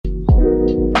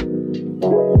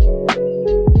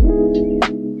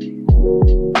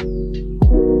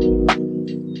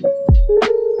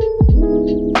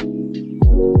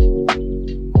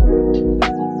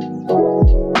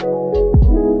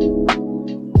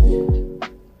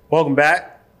Welcome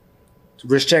back to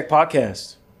Wrist Check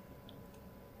Podcast.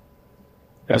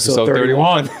 Episode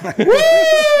 31.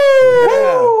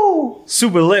 Woo!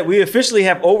 Super lit. We officially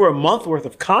have over a month worth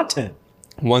of content.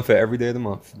 One for every day of the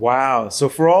month. Wow. So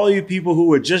for all you people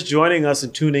who are just joining us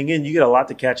and tuning in, you get a lot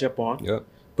to catch up on. Yep.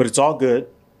 But it's all good.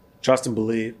 Trust and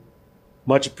believe.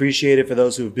 Much appreciated for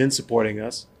those who have been supporting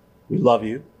us. We love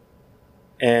you.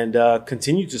 And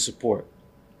continue to support.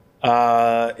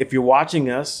 If you're watching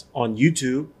us on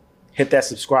YouTube, hit that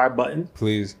subscribe button.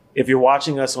 Please. If you're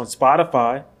watching us on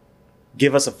Spotify,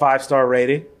 give us a 5-star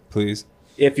rating. Please.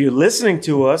 If you're listening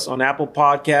to us on Apple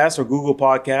Podcasts or Google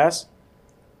Podcasts,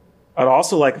 I'd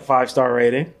also like a 5-star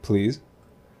rating. Please.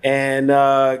 And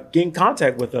get in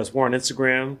contact with us. We're on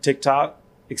Instagram, TikTok,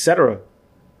 etc.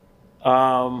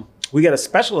 We got a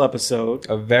special episode.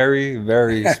 A very,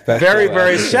 very special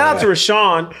Very. Shout out to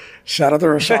Rashawn. Shout out to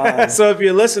Rashawn. So if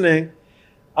you're listening,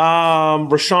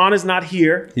 Rashawn is not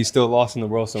here. He's still lost in the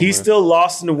world somewhere. He's still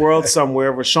lost in the world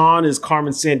somewhere. Rashawn is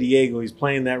Carmen Sandiego. He's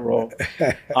playing that role.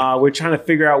 We're trying to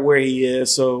figure out where he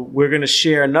is. So we're going to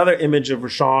share another image of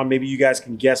Rashawn. Maybe you guys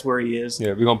can guess where he is.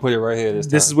 Yeah, we're going to put it right here this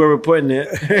time. This is where we're putting it.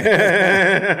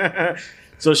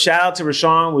 So shout out to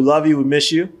Rashawn. We love you. We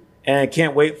miss you. And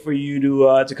can't wait for you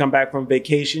to come back from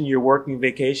vacation, your working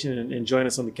vacation, and join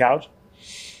us on the couch.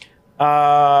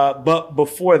 But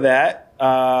before that,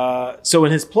 so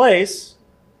in his place,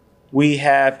 we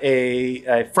have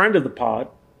a friend of the pod,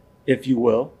 if you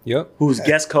will, who's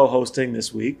guest co-hosting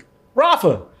this week,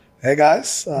 Rafa. Hey,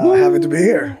 guys. Happy to be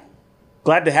here.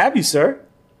 Glad to have you, sir.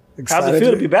 Excited How's it feel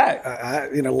to be back?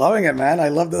 Loving it, man. I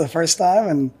loved it the first time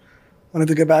and wanted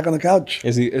to get back on the couch.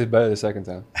 It's better the second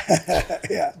time.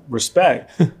 Yeah. Respect.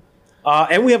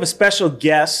 And we have a special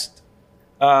guest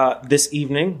this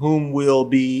evening whom we'll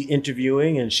be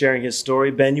interviewing and sharing his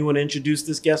story. Ben, you want to introduce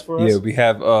this guest for us? Yeah, we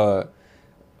have a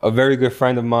very good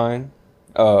friend of mine,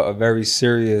 a very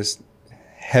serious,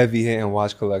 heavy-hitting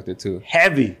watch collector, too.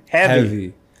 Heavy.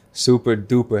 Super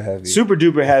duper heavy. Super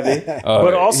duper heavy.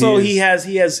 But also he has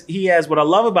what I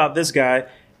love about this guy,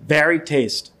 varied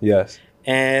taste. Yes.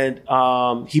 And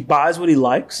he buys what he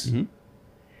likes. Mm-hmm.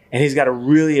 And he's got a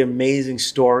really amazing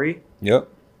story. Yep.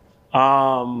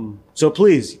 So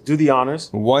please do the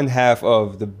honors. One half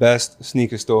of the best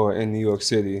sneaker store in New York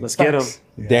City. Let's get him.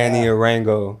 Danny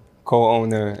Arango,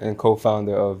 co-owner and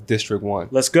co-founder of District 1.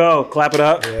 Let's go. Clap it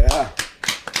up. Yeah.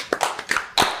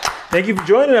 Thank you for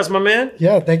joining us, my man.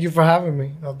 Yeah, thank you for having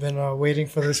me. I've been waiting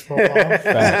for this for a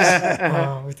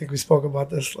while. I think we spoke about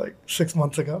this like 6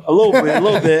 months ago. A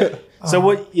little bit. So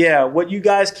what you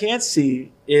guys can't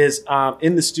see is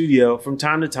in the studio from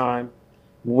time to time,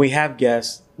 when we have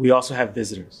guests, we also have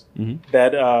visitors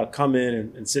that come in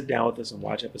and sit down with us and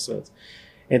watch episodes.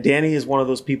 And Danny is one of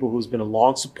those people who's been a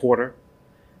long supporter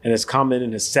and has come in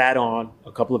and has sat on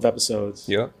a couple of episodes.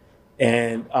 Yeah.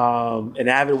 And an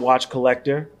avid watch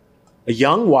collector. A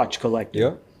young watch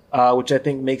collector, which I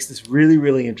think makes this really,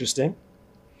 really interesting.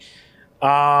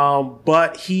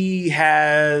 But he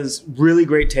has really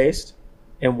great taste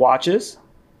in watches.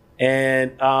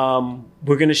 And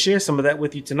we're going to share some of that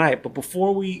with you tonight. But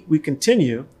before we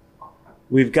continue,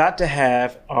 we've got to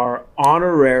have our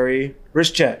honorary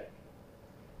wrist check.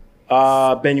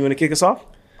 Ben, you want to kick us off?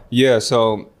 Yeah,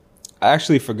 so I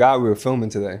actually forgot we were filming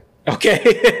today. Okay.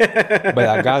 But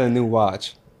I got a new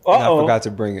watch. And I forgot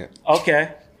to bring it.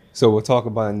 Okay. So we'll talk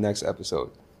about it in the next episode.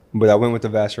 But I went with the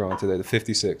Vacheron today, the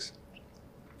 56.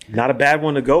 Not a bad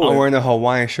one to go with. I'm wearing a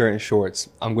Hawaiian shirt and shorts.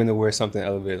 I'm going to wear something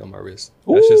elevated on my wrist.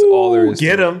 That's just all there is to it.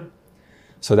 Get him.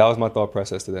 So that was my thought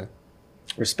process today.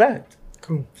 Respect.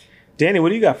 Cool. Danny, what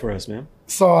do you got for us, man?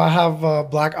 So I have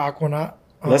Black Aquanaut.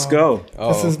 Let's go.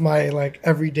 This is my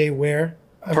everyday wear.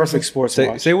 Perfect sports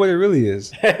watch. Say what it really is.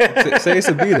 Say it's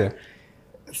a beater.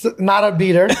 It's not a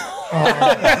beater.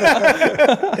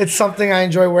 It's something I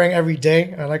enjoy wearing every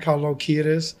day. I like how low key it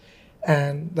is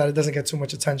and that it doesn't get too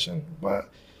much attention. But,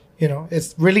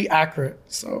 it's really accurate.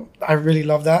 So I really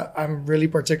love that. I'm really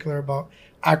particular about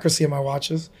accuracy in my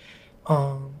watches.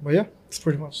 But yeah, it's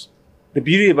pretty much. The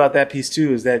beauty about that piece,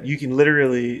 too, is that you can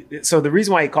literally... So the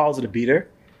reason why he calls it a beater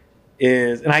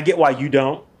is... And I get why you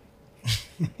don't.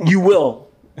 You will.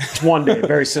 One day,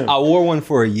 very soon. I wore one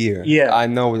for a year. Yeah. I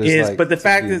know what it's like. But the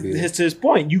fact is, to his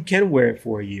point, you can wear it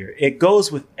for a year. It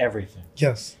goes with everything.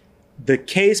 Yes. The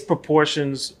case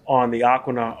proportions on the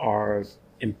Aquanaut are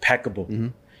impeccable. Mm-hmm.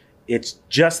 It's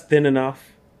just thin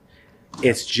enough.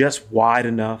 It's just wide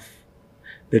enough.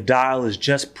 The dial is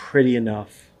just pretty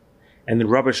enough. And the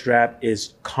rubber strap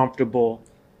is comfortable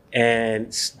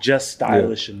and just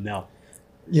stylish enough.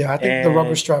 Yeah, I think the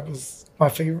rubber strap is my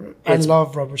favorite. I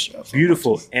love rubber straps.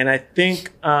 Beautiful. And I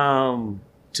think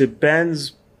to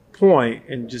Ben's point,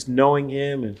 and just knowing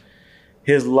him and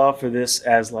his love for this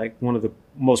as like one of the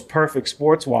most perfect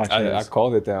sports watches. I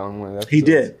called it that on one of the episodes. He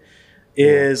did.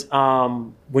 Is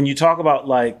when you talk about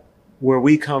like where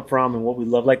we come from and what we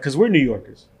love, like, because we're New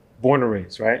Yorkers, born and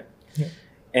raised, right? Yeah.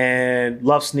 And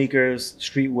love sneakers,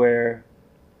 streetwear,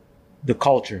 the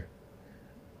culture.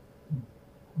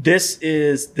 There's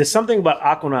something about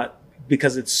Aquanaut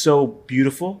because it's so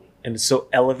beautiful and it's so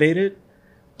elevated,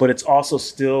 but it's also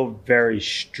still very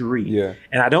street. Yeah.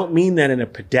 And I don't mean that in a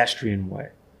pedestrian way.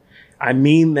 I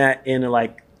mean that in a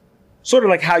like, sort of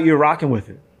like how you're rocking with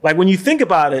it. Like when you think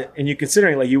about it and you're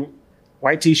considering like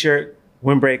white t-shirt,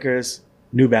 windbreakers,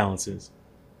 New Balances,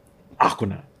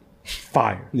 Aquanaut,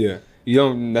 fire. Yeah. You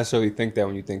don't necessarily think that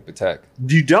when you think Patek.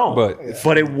 You don't,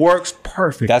 but it works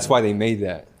perfect. That's why they made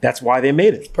that. That's why they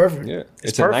made it. Perfect. Yeah.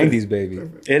 It's perfect. a 90s baby.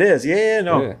 It is.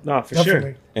 No, for Definitely.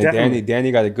 sure. And Definitely.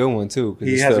 Danny got a good one too.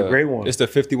 He has a great one. It's the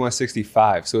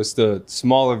 5165. So it's the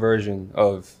smaller version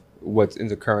of what's in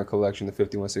the current collection, the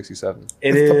 5167. It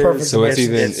It's the is. perfect So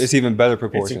it's even better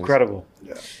proportions. It's incredible.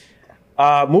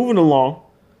 Moving along,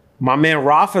 my man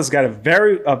Rafa's got a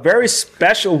very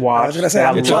special watch. I was gonna say,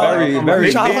 that I'm It's a love. very, I'm a very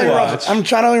big big fan. watch. I'm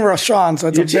channeling Roshan, so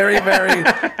it's a very, very,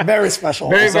 very special.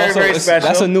 Very, watch. very, very special.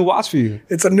 That's a new watch for you.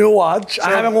 It's a new watch.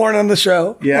 I haven't worn it on the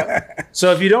show. Yeah.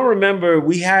 So if you don't remember,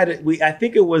 I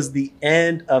think it was the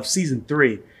end of season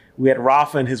 3. We had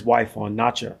Rafa and his wife on,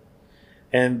 Nacha.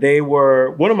 And they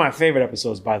were one of my favorite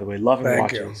episodes, by the way, Loving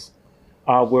Thank you. Watches,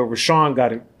 where Rashawn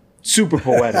got it super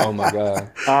poetic. Oh my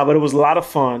God. But it was a lot of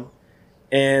fun.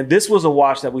 And this was a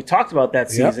watch that we talked about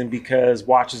that season because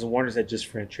Watches and Wonders had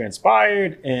just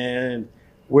transpired, and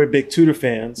we're big Tudor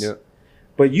fans. Yep.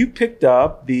 But you picked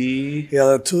up the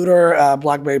The Tudor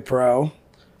Black Bay Pro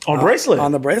bracelet.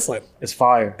 on the bracelet. It's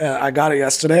fire. I got it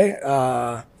yesterday.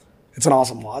 It's an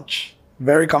awesome watch.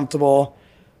 Very comfortable.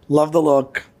 Love the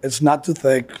look. It's not too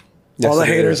thick. Yes, All the it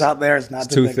haters is. out there, it's not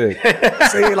It's too thick.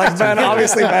 See, like Ben,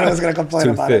 obviously Ben was going to complain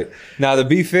Too about thick. it. Now, to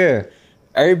be fair,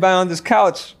 everybody on this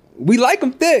couch, we like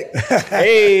them thick.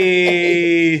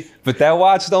 Hey. But that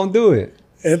watch don't do it.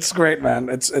 It's great, man.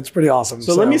 It's pretty awesome.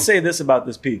 So let me say this about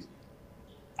this piece.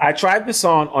 I tried this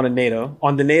on the NATO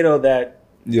that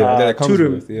That it comes Tudor,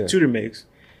 with. Yeah. Tudor makes,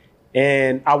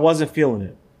 and I wasn't feeling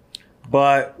it.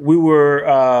 But we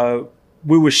were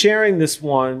sharing this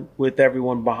one with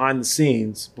everyone behind the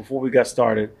scenes before we got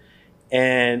started.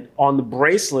 And on the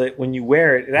bracelet, when you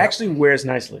wear it, it actually wears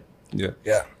nicely. Yeah.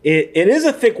 Yeah. It is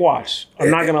a thick watch. I'm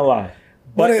not gonna lie,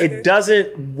 but it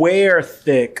doesn't wear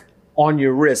thick on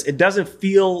your wrist. It doesn't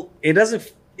feel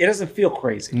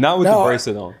crazy. Not with No, the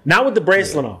bracelet on. Not with the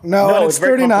bracelet on. No, and it's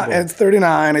very 39. comfortable. It's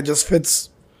 39. It just fits.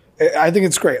 I think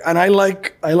it's great, and I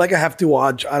like a hefty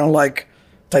watch. I don't like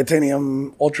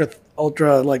titanium ultra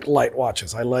like light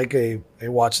watches. I like a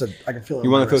watch that I can feel. You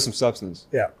want to feel some substance.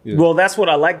 Yeah. Yeah. Well, that's what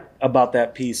I like about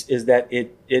that piece is that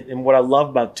it and what I love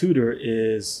about Tudor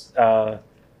is,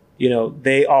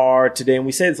 they are today, and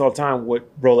we say this all the time,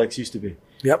 what Rolex used to be.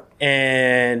 Yep.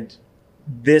 And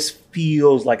this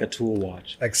feels like a tool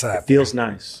watch. Exactly. It feels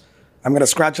nice. I'm gonna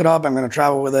scratch it up. I'm gonna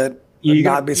travel with it. And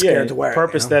not be scared to wear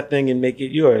Purpose it. You know? that thing and make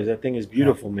it yours. That thing is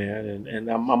beautiful, man.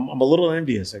 And I'm a little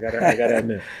envious. I gotta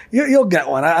admit. You'll get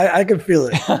one. I can feel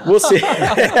it. We'll see.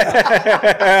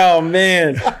 Oh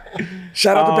man!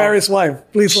 Shout out to Barry's wife.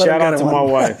 Please let her Shout get out to one. my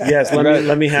wife. Yes,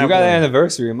 let me have You got one. an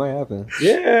anniversary. It might happen.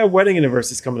 Yeah, wedding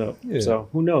anniversary's coming up. Yeah. So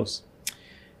who knows?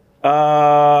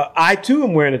 I too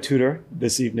am wearing a Tudor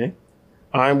this evening.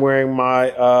 I'm wearing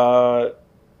my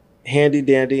handy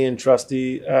dandy and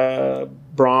trusty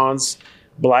bronze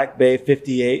Black Bay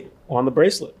 58 on the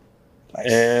bracelet.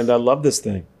 Nice. And I love this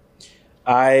thing.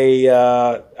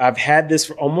 I've had this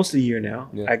for almost a year now.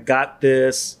 Yeah. I got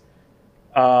this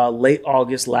late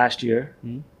August last year.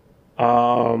 You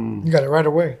got it right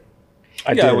away.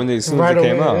 I Yeah, did. as soon Right as it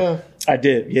away. came out. Yeah. I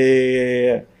did.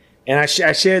 Yeah. And I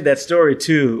shared that story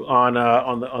too on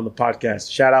the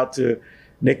podcast. Shout out to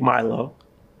Nick Milo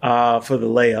for the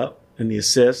layup and the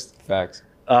assist. Facts.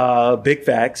 Big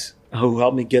Facts, who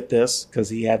helped me get this because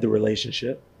he had the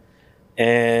relationship.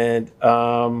 And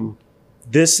I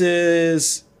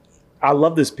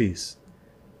love this piece.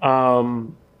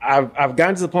 I've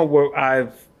gotten to the point where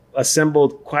I've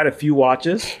assembled quite a few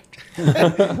watches.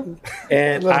 And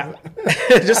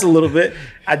just a little bit.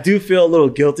 I do feel a little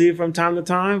guilty from time to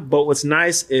time, but what's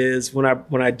nice is when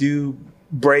I do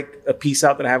break a piece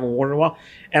out that I haven't worn in a while,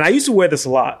 and I used to wear this a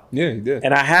lot, Yeah, you did.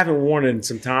 and I haven't worn it in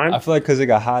some time. I feel like because it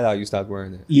got hot out, you stopped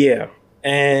wearing it. Yeah,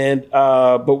 and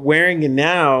but wearing it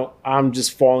now, I'm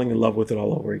just falling in love with it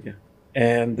all over again,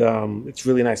 and it's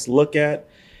really nice to look at.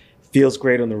 Feels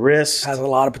great on the wrist. Has a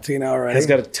lot of patina already. Has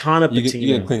got a ton of You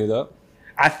patina. gonna clean it up?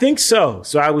 I think so.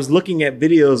 So I was looking at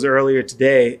videos earlier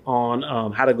today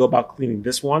on how to go about cleaning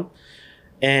this one.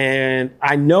 And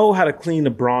I know how to clean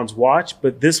a bronze watch,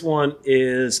 but this one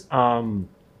is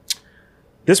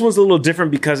this one's a little different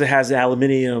because it has the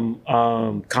aluminium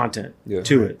content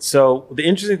to it. So the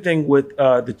interesting thing with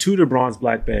the Tudor bronze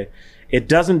Black Bay, it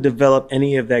doesn't develop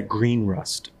any of that green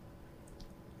rust.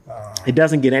 It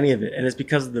doesn't get any of it, and it's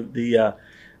because of the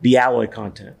alloy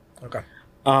content. Okay.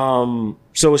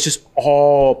 So it's just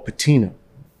all patina.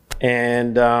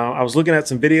 And I was looking at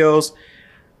some videos.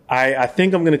 I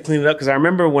think I'm going to clean it up because I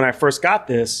remember when I first got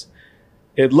this,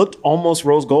 it looked almost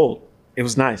rose gold. It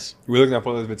was nice. We were looking at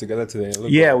photos of it together today.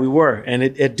 Yeah, we were. And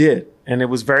it did. And it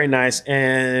was very nice.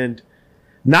 And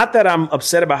not that I'm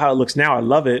upset about how it looks now. I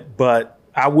love it. But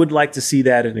I would like to see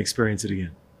that and experience it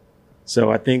again.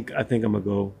 So I think I'm going to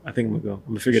go. I'm going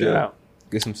to figure that out.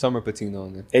 Get some summer patina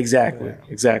on there. Exactly.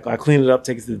 I clean it up,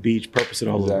 take it to the beach, purpose it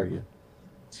all over again.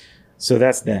 So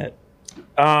that's that.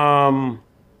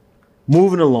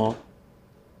 Moving along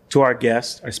to our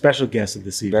guest, our special guest of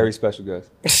this evening. Very special guest.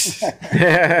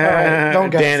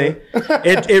 Don't guess Danny.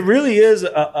 It really is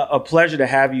a pleasure to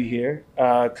have you here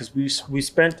because we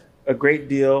spent a great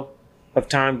deal of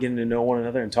time getting to know one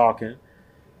another and talking.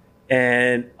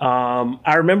 And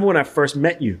I remember when I first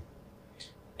met you.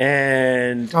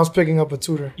 And I was picking up a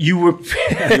tutor. You were two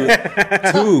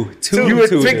You were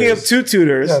tutors. picking up 2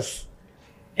 tutors. Yes.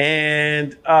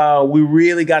 And we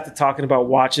really got to talking about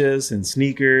watches and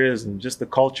sneakers and just the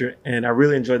culture. And I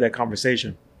really enjoyed that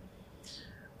conversation.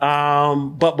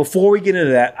 But before we get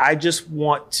into that, I just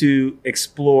want to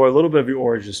explore a little bit of your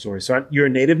origin story. So you're a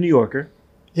native New Yorker.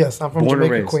 Yes, I'm from Born and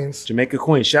Jamaica, raised. Queens. Jamaica,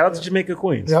 Queens. Shout out to Jamaica,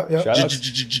 Queens. Yep. Shout out.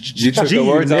 You took the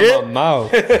words out of my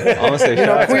mouth. I'm gonna say shout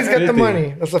out to Queens get the 50.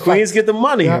 money. That's a fact. Queens get the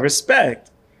money. Yeah. Respect.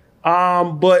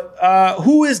 But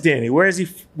who is Danny? Where is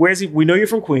he? We know you're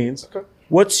from Queens. Okay.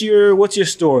 What's your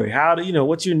story?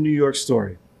 What's your New York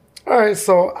story? All right,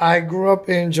 so I grew up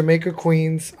in Jamaica,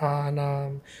 Queens,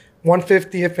 on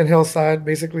 150th and Hillside,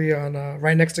 basically on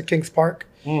right next to Kings Park.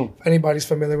 If anybody's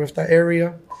familiar with that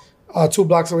area, 2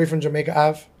 blocks away from Jamaica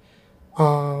Ave.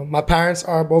 My parents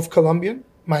are both Colombian.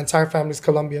 My entire family's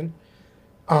Colombian.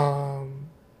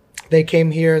 They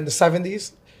came here in the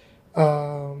 70s.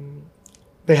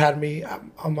 They had me.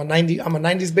 I'm a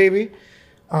 90s baby.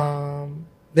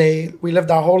 We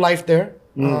lived our whole life there.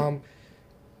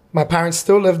 My parents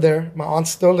still live there. My aunts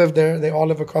still live there. They all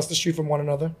live across the street from one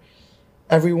another.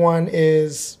 Everyone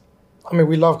is,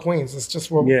 we love Queens. It's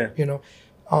just what,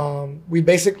 we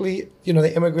basically,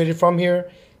 they immigrated from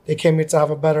here. They came here to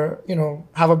have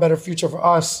a better future for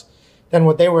us than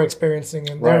what they were experiencing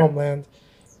in their homeland.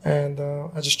 And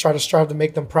I just try to strive to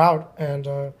make them proud. And,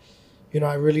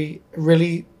 I really,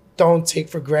 really don't take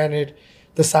for granted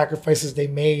the sacrifices they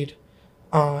made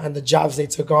and the jobs they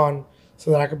took on so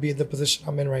that I could be in the position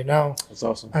I'm in right now. That's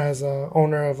awesome. As a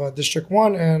owner of District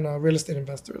 1 and a real estate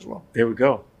investor as well. There we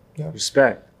go. Yeah.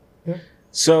 Respect. Yeah.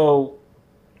 So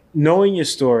knowing your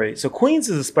story, so Queens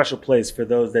is a special place for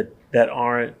those that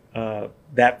aren't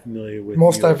that familiar with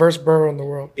Most New York. diverse borough in the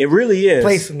world. It really is.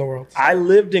 Place in the world. I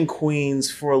lived in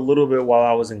Queens for a little bit while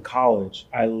I was in college.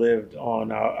 I lived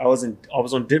on I was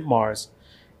on Ditmars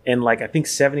and I think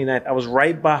 79th. I was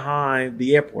right behind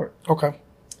the airport. Okay.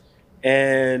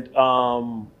 And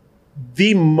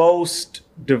the most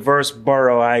diverse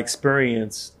borough I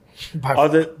experienced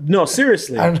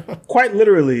seriously, quite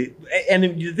literally. And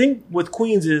the thing with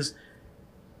Queens is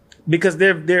because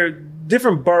there are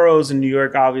different boroughs in New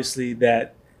York, obviously,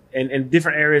 that and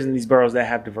different areas in these boroughs that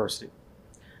have diversity.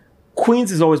 Queens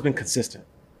has always been consistent,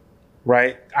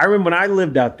 right? I remember when I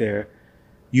lived out there,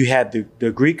 you had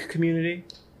the Greek community,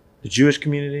 the Jewish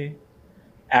community,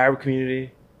 Arab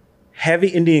community, heavy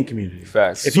Indian community.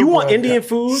 Facts. If you want Indian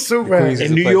food Queens in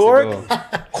is New the place to York, go.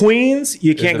 Queens,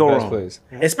 you can't the go best wrong. place.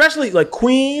 Especially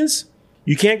Queens,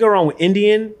 you can't go wrong with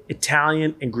Indian,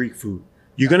 Italian, and Greek food.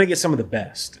 You're going to get some of the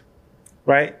best,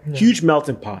 right? Yeah. Huge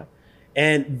melting pot.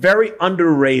 And very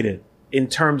underrated in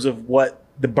terms of what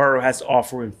the borough has to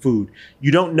offer in food.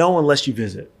 You don't know unless you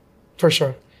visit. For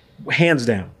sure. Hands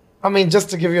down. Just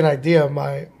to give you an idea,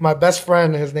 my best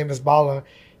friend, his name is Bala,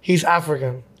 he's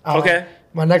African. Okay.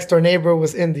 My next door neighbor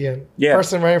was Indian. Yeah.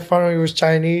 Person right in front of me was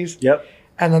Chinese. Yep.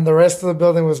 And then the rest of the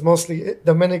building was mostly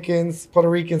Dominicans, Puerto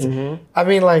Ricans.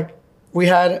 Mm-hmm. We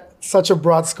had such a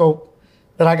broad scope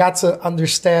that I got to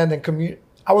understand and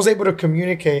I was able to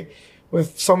communicate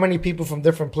with so many people from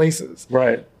different places.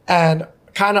 Right. And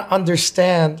kind of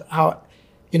understand how,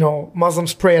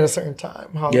 Muslims pray at a certain time,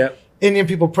 how Indian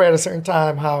people pray at a certain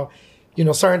time, how,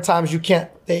 certain times you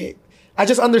can't, I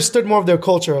just understood more of their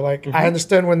culture. I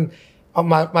understood when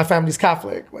my family's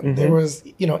Catholic. When there was,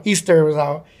 Easter was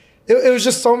out. It was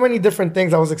just so many different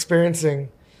things I was experiencing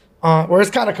where it's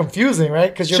kind of confusing,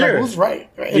 right? Because you're like, who's right?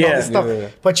 Right? And all this stuff. Yeah.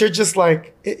 But you're just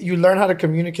like, you learn how to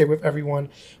communicate with everyone,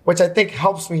 which I think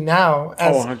helps me now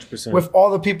as 100%. with all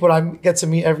the people I get to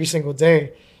meet every single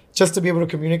day, just to be able to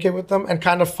communicate with them and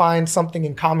kind of find something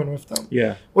in common with them.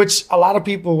 Yeah. Which a lot of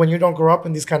people, when you don't grow up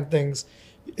in these kind of things,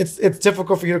 it's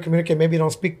difficult for you to communicate. Maybe you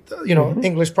don't speak,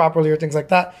 English properly or things like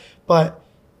that. But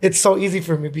it's so easy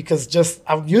for me because just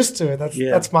I'm used to it.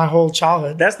 That's my whole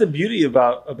childhood. That's the beauty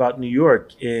about New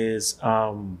York is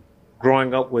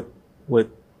growing up with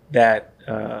that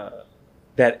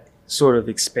that sort of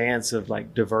expanse of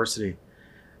like diversity.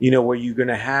 Where you're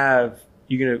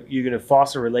gonna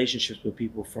foster relationships with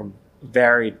people from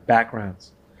varied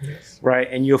backgrounds. Yes. Right.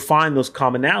 And you'll find those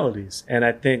commonalities. And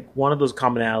I think one of those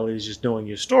commonalities, just knowing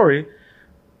your story,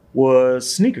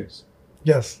 was sneakers.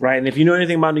 Yes. Right. And if you know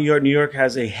anything about New York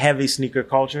has a heavy sneaker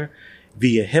culture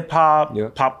via hip hop,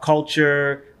 pop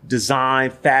culture,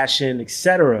 design, fashion,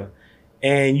 etc.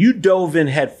 And you dove in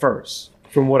head first,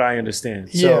 from what I understand.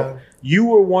 So you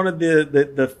were one of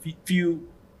the few,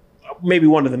 maybe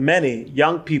one of the many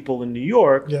young people in New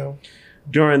York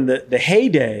during the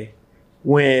heyday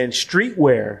when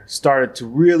streetwear started to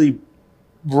really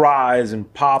rise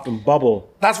and pop and bubble.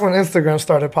 That's when Instagram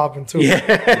started popping too.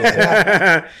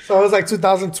 Yeah. So it was like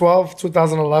 2012,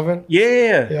 2011.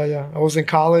 Yeah. I was in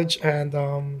college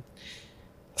and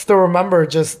still remember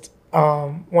just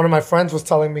one of my friends was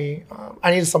telling me I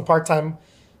needed some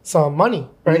money,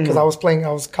 right? Because I was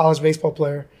a college baseball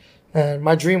player and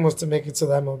my dream was to make it to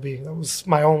the MLB. That was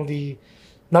my only,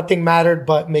 nothing mattered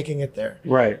but making it there.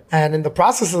 Right. And in the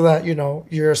process of that,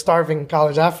 you're a starving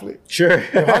college athlete. Sure.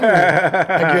 You're hungry.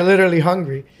 Like you're literally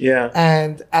hungry. Yeah.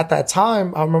 And at that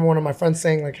time, I remember one of my friends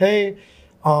saying like, hey,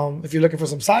 if you're looking for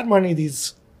some side money,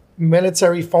 these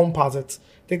military foam posits,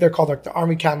 I think they're called like the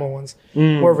Army Camo ones,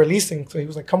 were releasing. So he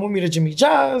was like, come with me to Jimmy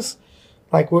Jazz.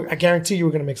 Like, I guarantee you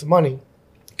we're going to make some money.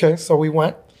 Okay. So we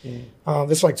went.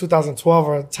 This was like 2012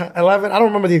 or 11. I don't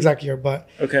remember the exact year, but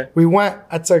we went.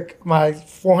 I took my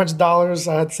 $400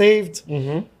 I had saved.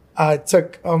 I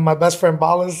took my best friend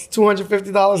Bala's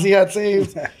 $250 he had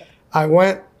saved. I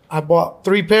went. I bought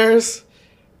 3 pairs,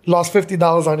 lost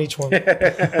 $50 on each one.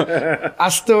 I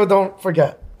still don't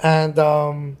forget. And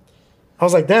I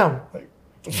was like, damn.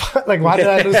 Like, why did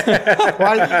I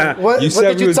lose? You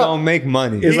said we was gonna make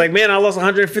money. It's like, man, I lost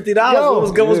 $150.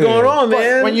 What's going on,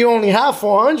 man? When you only have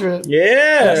 $400, you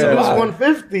lose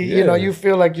 $150. You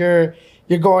feel like you're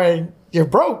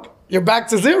broke. You're back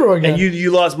to zero again. And you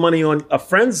lost money on a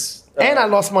friend's. And I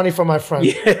lost money from my friend.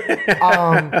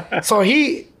 So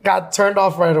he got turned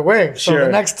off right away. So the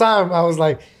next time I was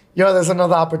like, yo, there's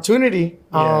another opportunity.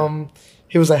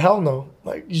 He was like, hell no.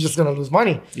 Like, you're just going to lose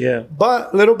money. Yeah.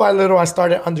 But little by little, I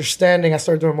started understanding. I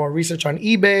started doing more research on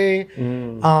eBay.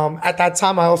 At that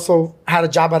time, I also had a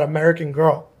job at American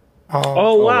Girl.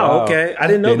 Wow. Okay. I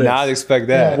didn't know that. Did not expect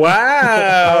that.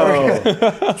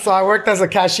 Wow. So I worked as a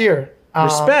cashier.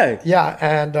 Respect. Yeah.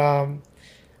 And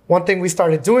one thing we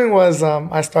started doing was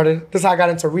this is how I got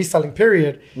into reselling,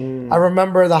 period. I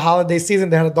remember the holiday season,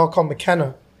 they had a doll called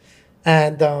McKenna.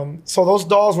 And so those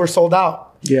dolls were sold out.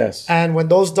 Yes. And when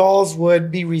those dolls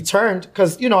would be returned,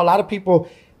 because a lot of people,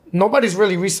 nobody's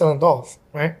really reselling dolls,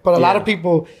 right? But a lot of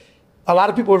people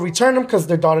would return them because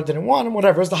their daughter didn't want them,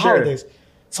 whatever. It's the holidays.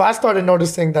 So I started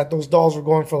noticing that those dolls were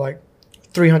going for like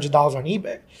 $300 on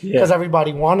eBay because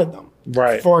everybody wanted them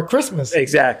for Christmas.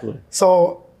 Exactly.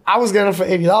 So I was getting them for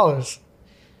 $80,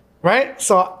 right?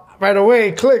 So right away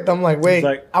it clicked. I'm like, wait,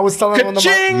 I was telling one of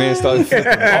my man started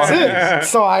that's it.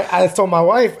 So I told my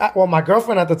wife, my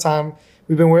girlfriend at the time.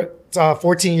 We've been with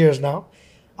 14 years now.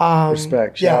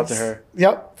 Respect. Shout out to her.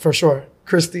 Yep, for sure.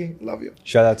 Christy, love you.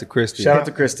 Shout out to Christy. Shout out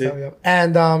to Christy. Yep.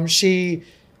 And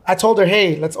I told her,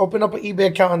 hey, let's open up an eBay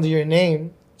account under your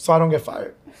name so I don't get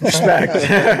fired. Respect.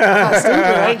 Not stupid,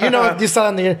 right? You sell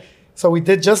under your. So we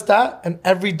did just that. And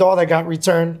every doll that got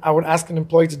returned, I would ask an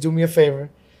employee to do me a favor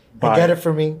and get it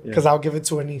for me because I'll give it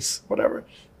to a niece, whatever.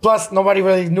 Plus, nobody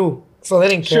really knew. So they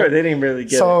didn't care. Sure, they didn't really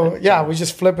get it. So, we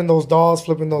just flipping those dolls.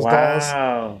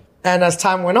 Wow. And as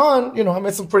time went on, I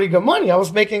made some pretty good money. I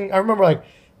remember like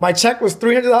my check was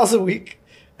 $300 a week.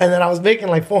 And then I was making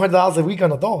like $400 a week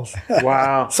on the dolls.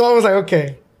 Wow. So I was like,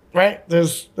 okay, right?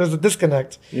 There's a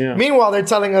disconnect. Yeah. Meanwhile, they're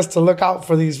telling us to look out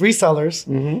for these resellers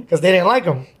because they didn't like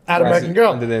them at American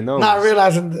Girl. Under their nose. Not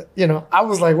realizing that, I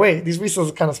was like, wait, these resellers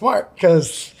are kind of smart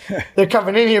because they're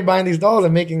coming in here buying these dolls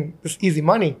and making this easy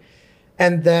money.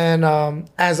 And then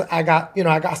as I got,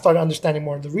 started understanding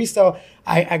more of the resale,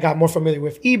 I got more familiar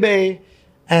with eBay.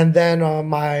 And then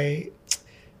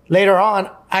Later on,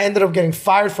 I ended up getting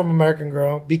fired from American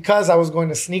Girl because I was going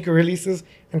to sneaker releases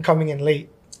and coming in late.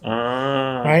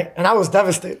 Right? And I was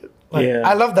devastated. Like,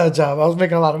 I loved that job. I was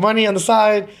making a lot of money on the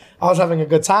side. I was having a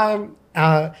good time.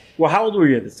 Well, how old were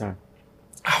you at this time?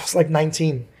 I was like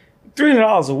 19.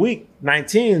 $300 a week,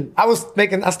 19. I was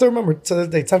making, I still remember to this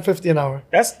day, $10.50 an hour.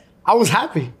 I was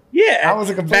happy. Yeah. I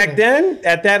wasn't complaining. Back then,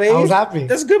 at that age, I was happy.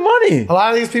 That's good money. A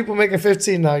lot of these people making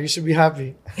 15 now. You should be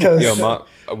happy. Yo,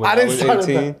 when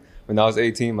I was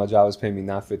 18, my job was paying me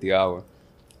 $9.50 an hour.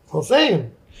 Well,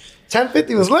 same.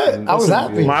 $10.50 was lit. I was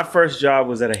happy. My first job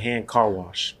was at a hand car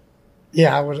wash.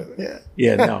 Yeah, I would. Yeah.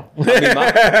 Yeah, no. I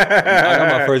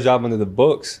got my first job under the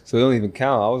books, so it don't even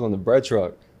count. I was on the bread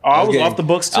truck. Oh, I was off the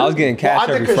books too. I was getting cash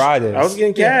every Friday. I was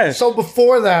getting cash. So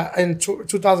before that, in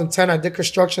 2010, I did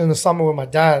construction in the summer with my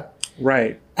dad.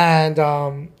 Right. And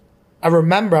I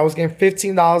remember I was getting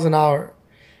 $15 an hour,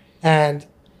 and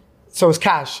so it was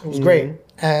cash. It was great.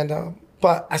 And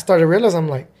but I started realizing, I'm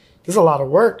like, this is a lot of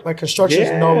work. Like construction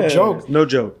is no joke. No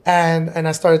joke. And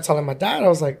I started telling my dad, I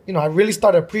was like, I really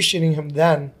started appreciating him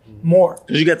then more.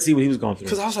 Because you got to see what he was going through.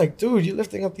 Because I was like, dude, you're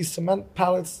lifting up these cement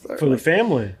pallets for the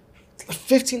family.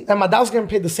 15, and my dad was getting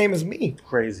paid the same as me.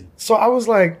 Crazy. So I was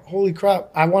like, holy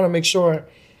crap, I want to make sure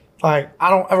like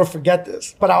I don't ever forget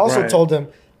this. But I also told him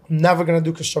I'm never gonna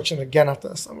do construction again after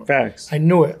the summer. Facts. I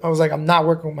knew it. I was like, I'm not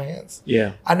working with my hands.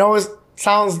 Yeah. I know it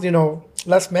sounds,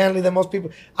 less manly than most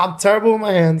people. I'm terrible with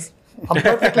my hands. I'm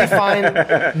perfectly fine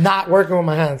not working with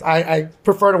my hands. I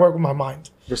prefer to work with my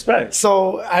mind. Respect.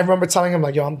 So I remember telling him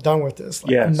like, yo, I'm done with this.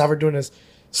 Like, I'm never doing this.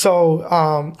 So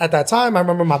at that time, I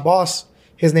remember my boss,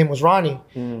 his name was Ronnie.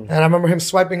 And I remember him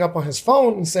swiping up on his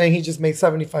phone and saying he just made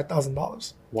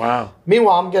 $75,000. Wow.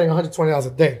 Meanwhile, I'm getting $120 a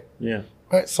day. Yeah.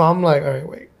 Right. So I'm like, all right,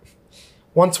 wait.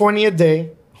 $120 a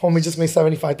day. Homie just made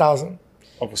 $75,000.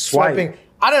 Of a swipe.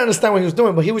 I didn't understand what he was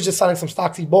doing, but he was just selling some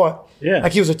stocks he bought. Yeah.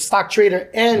 Like he was a stock trader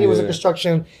and he was a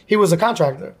construction. He was a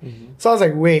contractor. So I was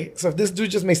like, wait. So if this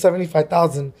dude just made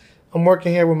 $75,000, I'm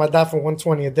working here with my dad for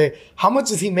 $120 a day. How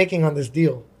much is he making on this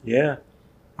deal? Yeah.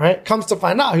 Right. Comes to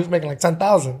find out, he was making like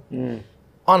 $10,000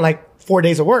 on like 4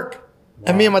 days of work. Wow.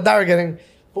 And me and my dad were getting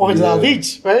 $400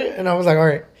 each. Right. And I was like, all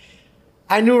right.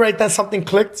 I knew right then something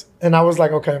clicked. And I was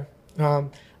like, okay,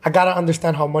 I got to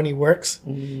understand how money works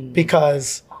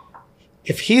because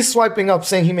if he's swiping up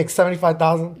saying he makes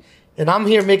 $75,000 and I'm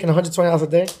here making $120 a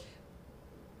day,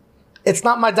 it's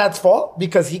not my dad's fault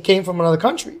because he came from another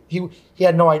country. He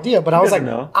had no idea. But I was like,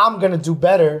 I'm going to do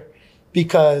better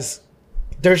because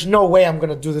there's no way I'm going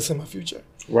to do this in my future.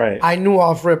 Right. I knew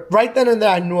off rip. Right then and there,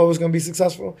 I knew I was going to be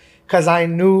successful because I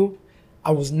knew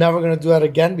I was never going to do that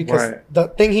again because the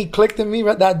thing he clicked in me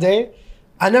that day,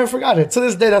 I never forgot it. To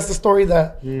this day, that's the story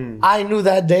that I knew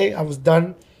that day I was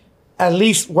done at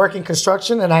least working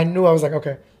construction. And I knew I was like,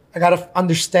 okay, I got to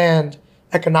understand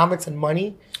economics and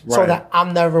money so that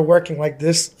I'm never working like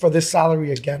this for this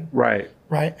salary again. Right.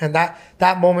 Right. And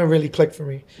that moment really clicked for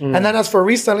me. And then as for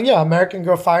reselling, American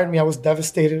Girl fired me. I was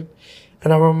devastated.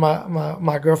 And I remember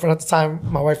my girlfriend at the time,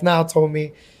 my wife now, told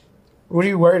me, what are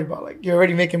you worried about? Like, you're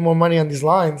already making more money on these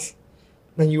lines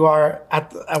than you are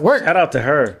at work. Shout out to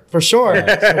her. For sure.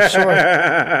 For sure.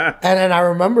 And then I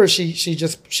remember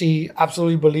she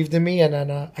absolutely believed in me. And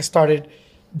then I started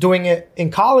doing it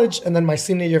in college. And then my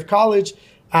senior year of college,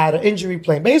 I had an injury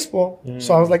playing baseball.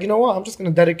 So I was like, you know what? I'm just going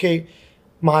to dedicate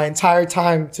my entire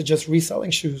time to just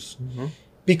reselling shoes.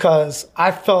 Because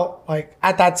I felt like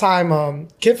at that time,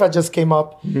 Kif had just came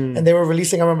up and they were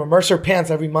releasing, I remember, Mercer pants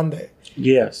every Monday.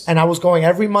 Yes. And I was going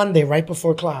every Monday right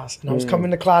before class. And I was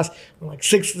coming to class with like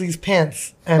 6 of these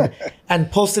pants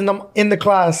and posting them in the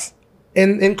class,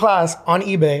 in class on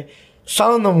eBay,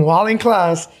 selling them while in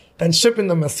class, then shipping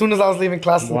them as soon as I was leaving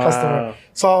class to the customer.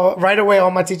 So right away,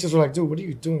 all my teachers were like, dude, what are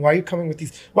you doing? Why are you coming with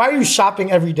these? Why are you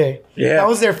shopping every day? Yeah. That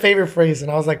was their favorite phrase. And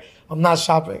I was like, I'm not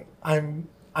shopping. I'm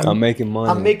making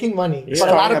money. I'm making money. Yeah. But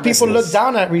a lot of people look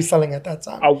down at reselling at that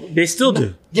time. Oh, they still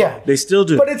do. Yeah. They still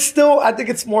do. But it's still, I think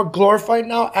it's more glorified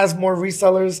now as more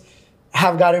resellers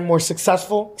have gotten more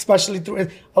successful, especially through,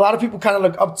 a lot of people kind of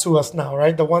look up to us now,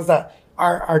 right? The ones that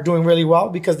are doing really well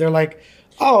because they're like,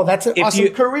 oh, that's an awesome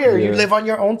career. You live on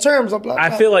your own terms. Blah, blah, blah.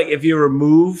 I feel like if you're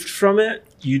removed from it,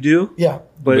 you do. Yeah.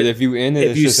 But if you in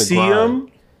it, if you see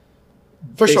them,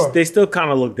 for sure, they still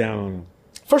kind of look down on them.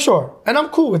 For sure. And I'm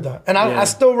cool with that. And I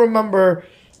still remember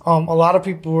a lot of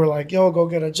people were like, yo, go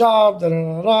get a job, da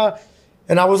da da da.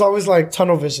 And I was always like,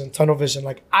 tunnel vision.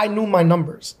 Like, I knew my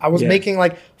numbers. I was making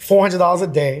like $400 a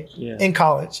day in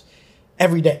college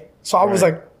every day. So I was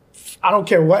like, I don't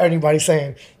care what anybody's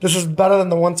saying. This is better than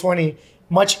the $120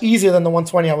 much easier than the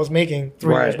 120 I was making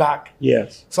 3 years back.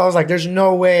 Yes. So I was like, there's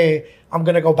no way I'm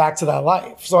going to go back to that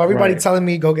life. So everybody telling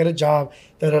me, go get a job,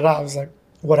 da-da-da. I was like,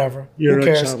 whatever. Who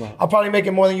cares? I'll probably make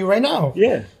it more than you right now.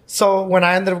 Yeah. So when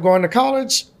I ended up going to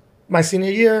college, my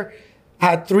senior year, I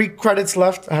had 3 credits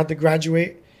left. I had to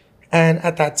graduate. And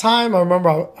at that time, I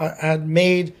remember I had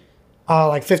made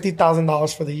like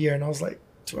 $50,000 for the year. And I was like,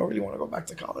 do I really want to go back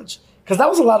to college? Because that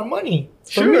was a lot of money.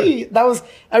 For me, that was,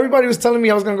 everybody was telling me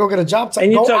I was going to go get a job.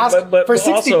 And go ask for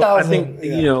 $60,000. I think,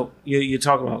 you know, you're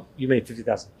talking about, you made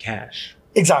 $50,000 cash.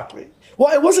 Exactly.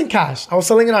 Well, it wasn't cash. I was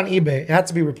selling it on eBay. It had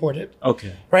to be reported.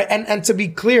 Okay. Right. And to be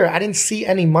clear, I didn't see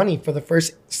any money for the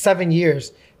first 7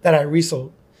 years that I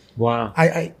resold. Wow.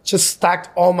 I just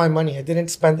stacked all my money. I didn't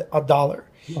spend $1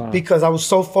 because I was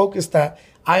so focused that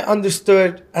I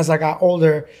understood as I got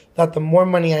older that the more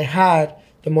money I had,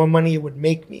 the more money it would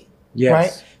make me. Yes.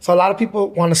 Right. So a lot of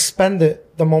people want to spend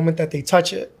it the moment that they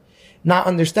touch it, not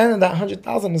understanding that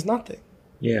 100,000 is nothing.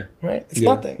 Yeah. Right. It's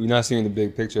nothing. You're not seeing the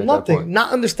big picture. Nothing. At that point.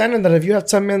 Not understanding that if you have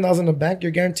 $10 million in the bank,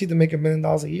 you're guaranteed to make $1 million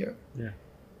a year. Yeah.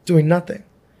 Doing nothing.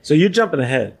 So you're jumping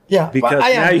ahead. Yeah. Because I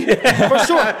am. For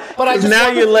sure. But I just now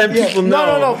you're letting people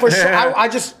know. No, for sure.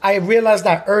 I realized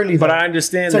that early. But I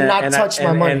understand to that. not touch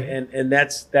my money. And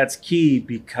that's key,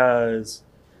 because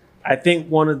I think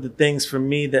one of the things for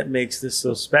me that makes this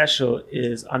so special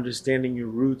is understanding your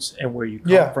roots and where you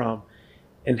come from,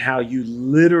 and how you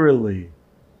literally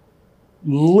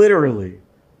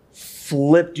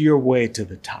flipped your way to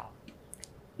the top.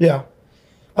 Yeah.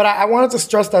 But I wanted to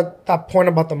stress that point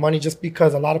about the money, just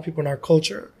because a lot of people in our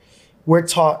culture, we're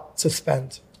taught to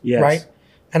spend. Yes. Right?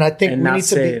 And I think and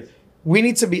we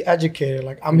need to be educated.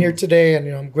 Like, I'm here today, and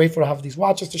I'm grateful to have these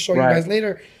watches to show you guys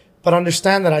later. But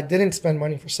understand that I didn't spend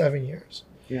money for 7 years.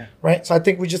 Yeah. Right? So I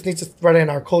think we just need to spread it in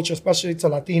our culture, especially to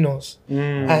Latinos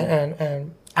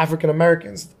and African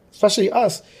Americans, especially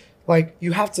us. Like,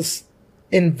 you have to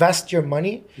invest your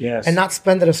money and not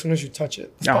spend it as soon as you touch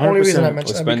it. That's the only reason I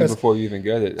mentioned that. Spend it before you even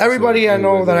get it. Everybody I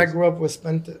know that I grew up with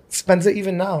spends it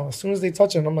even now. As soon as they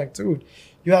touch it, and I'm like, dude,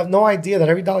 you have no idea that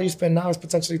every dollar you spend now is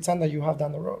potentially 10 that you have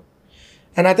down the road.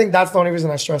 And I think that's the only reason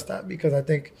I stress that, because I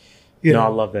think, you know, I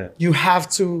love that. You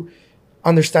have to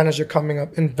understand as you're coming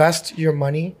up, invest your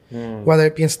money, whether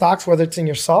it be in stocks, whether it's in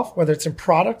yourself, whether it's in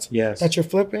product that you're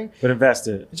flipping. But invest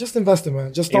it. Just invest it,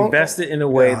 man. Just don't invest it in a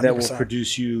way that will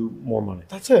produce you more money.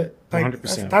 That's it. Like,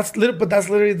 100%. That's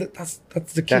literally that's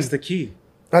the key. That's the key.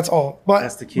 That's all. But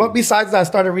that's the key. But besides that, I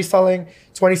started reselling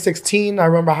 2016. I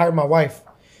remember I hired my wife.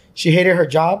 She hated her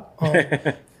job.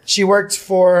 She worked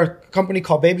for a company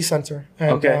called Baby Center,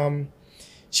 and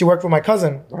she worked with my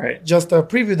cousin. Right. Just to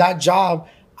preview that job,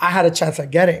 I had a chance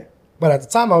at getting, but at the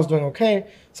time I was doing okay.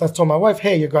 So I told my wife,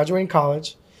 "Hey, you're graduating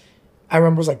college." I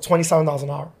remember it was like $27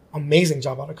 an hour. Amazing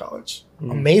job out of college.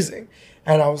 Amazing.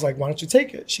 And I was like, "Why don't you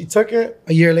take it?" She took it.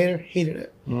 A year later, hated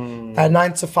it. At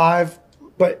 9 to 5,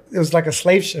 but it was like a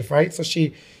slave shift, right? So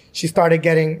she started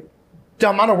getting the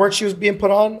amount of work she was being put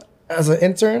on as an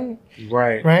intern.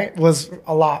 Right. Was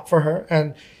a lot for her.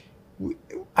 And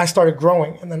I started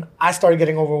growing, and then I started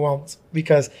getting overwhelmed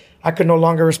because I could no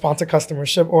longer respond to customer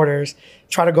ship orders,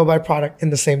 try to go buy product in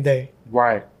the same day.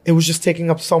 Right. It was just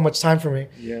taking up so much time for me.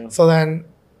 Yeah. So then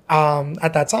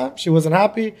at that time, she wasn't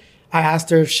happy. I asked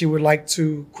her if she would like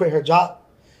to quit her job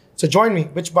to join me,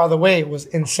 which, by the way, was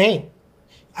insane.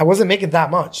 I wasn't making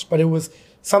that much, but it was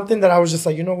something that I was just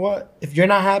like, you know what? If you're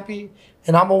not happy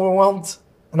and I'm overwhelmed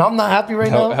and I'm not happy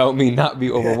right now. Help me not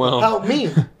be overwhelmed. Help me.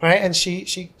 Right. And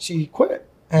she quit.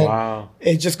 And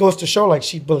it just goes to show, like,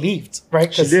 she believed,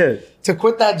 right? She did. To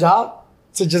quit that job,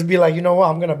 to just be like, you know what,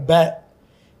 I'm going to bet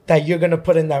that you're going to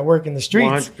put in that work in the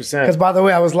streets. 100%. Because, by the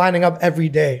way, I was lining up every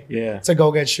day to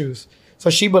go get shoes. So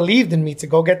she believed in me to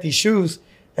go get these shoes,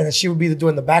 and then she would be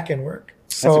doing the back end work.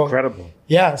 So, that's incredible.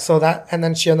 Yeah. So and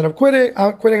then she ended up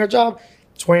quitting her job.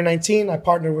 2019, I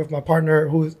partnered with my partner,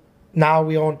 who now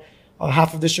we own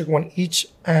half of District 1 each,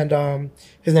 and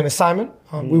his name is Simon.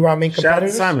 We were our main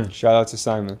competitors. Shout out to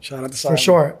Simon. For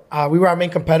sure. We were our main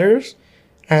competitors,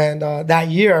 and that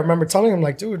year I remember telling him,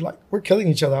 like, dude, like, we're killing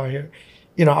each other out here,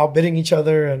 outbidding each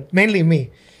other, and mainly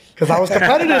me, because I was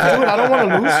competitive, dude. I don't want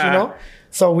to lose,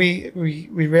 So we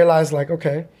realized, like,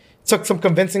 okay, took some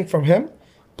convincing from him,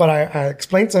 but I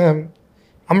explained to him,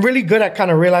 I'm really good at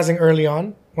kind of realizing early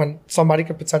on when somebody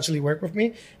could potentially work with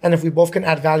me, and if we both can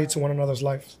add value to one another's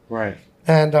lives. Right.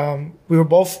 And we were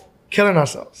both killing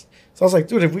ourselves. So I was like,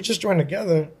 dude, if we just join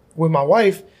together with my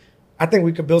wife, I think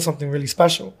we could build something really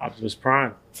special. Optimus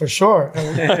Prime. For sure.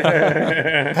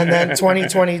 And then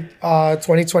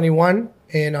 2021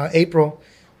 in April,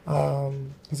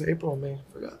 was it April or May? I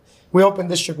forgot. We opened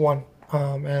District 1.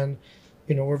 And,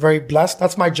 we're very blessed.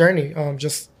 That's my journey.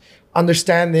 Just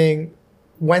understanding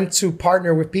when to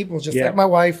partner with people, just like my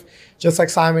wife, just like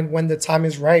Simon, when the time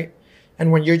is right.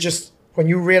 And when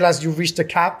you realize you've reached a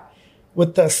cap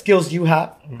with the skills you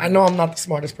have. I know I'm not the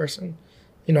smartest person.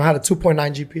 I had a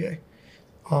 2.9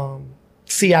 GPA,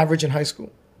 C average in high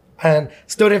school, and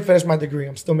still didn't finish my degree.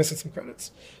 I'm still missing some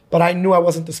credits. But I knew I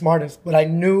wasn't the smartest, but I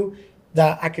knew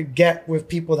that I could get with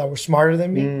people that were smarter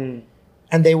than me,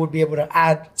 and they would be able to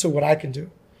add to what I can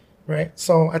do, right?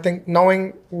 So I think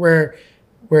knowing where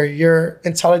your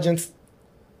intelligence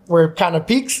kind of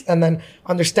peaks, and then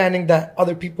understanding that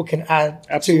other people can add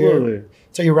to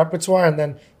your repertoire, and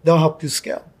then they'll help you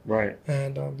scale. Right.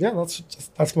 And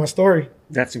that's my story.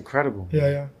 That's incredible.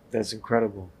 Yeah. That's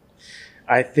incredible.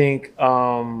 I think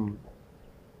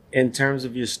in terms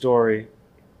of your story,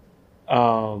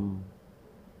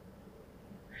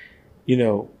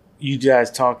 you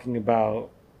guys talking about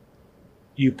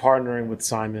you partnering with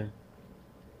Simon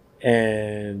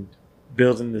and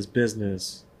building this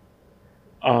business.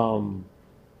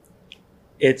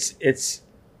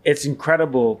 It's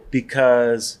incredible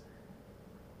because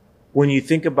when you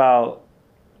think about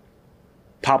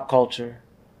pop culture,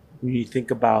 when you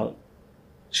think about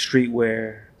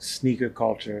streetwear, sneaker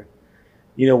culture,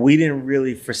 we didn't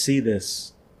really foresee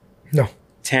this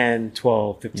 10,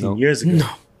 12, 15 years ago. No.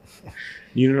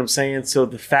 You know what I'm saying? So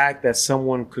the fact that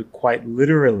someone could quite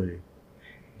literally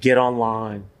get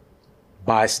online,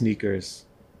 buy sneakers,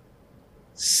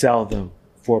 sell them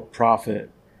for profit,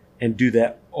 and do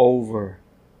that over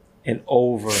and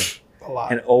over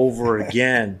and over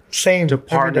again. Same. To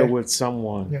partner with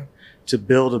someone, to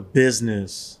build a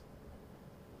business.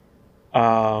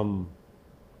 I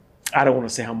don't want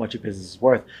to say how much your business is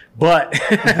worth, but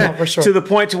for sure. To the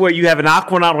point to where you have an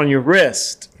aquanaut on your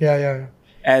wrist. Yeah.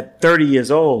 At 30 years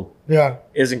old. Yeah.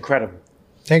 Is incredible.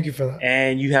 Thank you for that.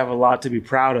 And you have a lot to be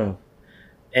proud of.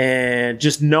 And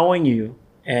just knowing you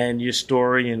and your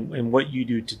story and what you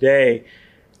do today,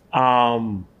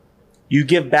 you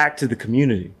give back to the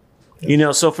community.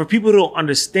 Yeah. So for people who don't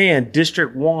understand,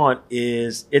 District 1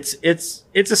 it's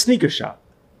a sneaker shop,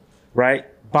 right?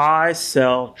 Buy,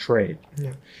 sell, trade.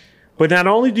 Yeah. But not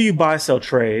only do you buy, sell,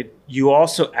 trade, you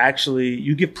also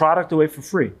you give product away for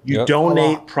free. You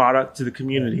donate product to the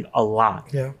community a lot.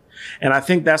 Yeah. And I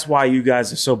think that's why you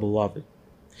guys are so beloved.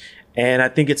 And I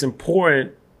think it's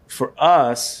important for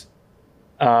us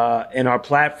in our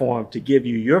platform to give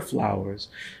you your flowers,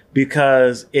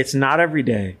 because it's not every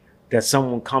day that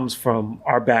someone comes from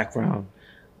our background,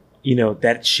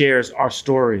 that shares our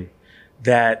story,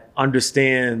 that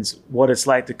understands what it's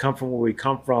like to come from where we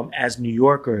come from as New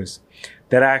Yorkers,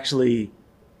 that actually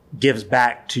gives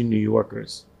back to New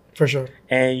Yorkers. For sure.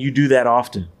 And you do that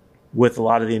often with a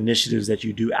lot of the initiatives that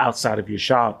you do outside of your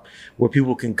shop, where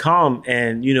people can come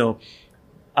and,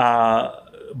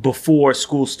 before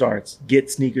school starts, get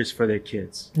sneakers for their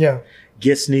kids. Yeah.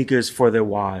 Get sneakers for their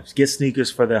wives, get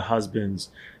sneakers for their husbands,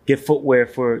 get footwear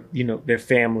for, their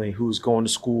family who's going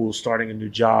to school, starting a new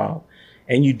job.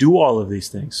 And you do all of these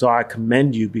things. So I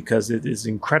commend you, because it is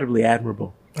incredibly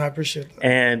admirable. I appreciate that.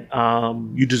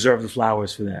 And you deserve the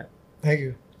flowers for that. Thank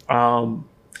you.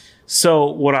 So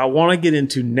what I want to get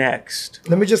into next.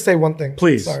 Let me just say one thing.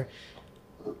 Please. Sorry.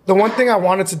 The one thing I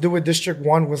wanted to do with District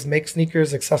 1 was make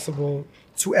sneakers accessible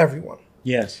to everyone.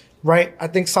 Yes. Right? I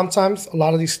think sometimes a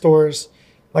lot of these stores,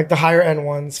 like the higher end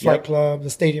ones, Flight Club, the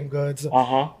Stadium Goods,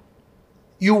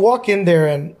 you walk in there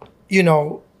and,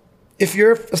 if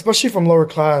you're, especially from lower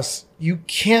class, you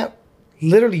can't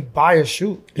literally buy a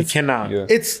shoe. You cannot. Yeah.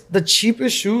 It's the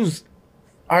cheapest shoes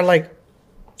are like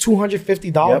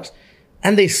 $250,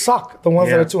 and they suck, the ones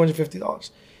that are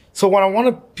 $250. So what I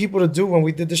wanted people to do when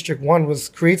we did District 1 was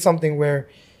create something where,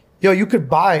 you could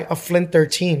buy a Flint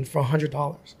 13 for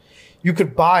 $100. You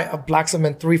could buy a Black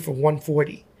Cement 3 for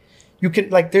 $140. You can,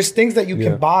 there's things that you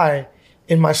can buy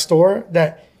in my store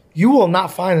that you will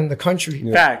not find in the country.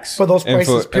 Facts. For those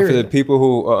prices, and for the people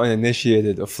who are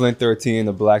uninitiated, a Flint 13,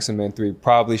 a Black Cement 3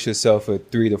 probably should sell for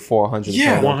 $300 to $400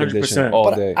 Yeah, 100%.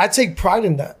 all day. I take pride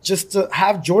in that. Just to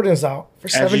have Jordans out for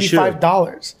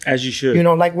 $75. As you should.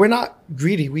 We're not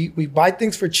greedy. We buy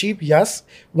things for cheap, yes,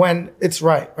 when it's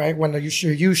right? When you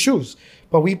should use shoes.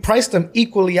 But we price them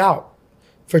equally out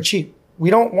for cheap. We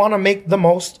don't want to make the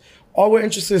most. All we're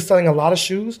interested in is selling a lot of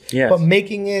shoes, but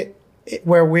making it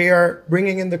where we are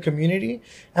bringing in the community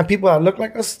and people that look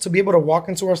like us to be able to walk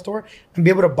into our store and be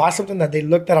able to buy something that they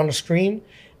looked at on the screen,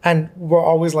 and we're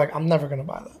always like, I'm never going to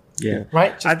buy that. Yeah.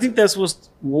 Right? I think that's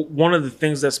one of the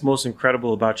things that's most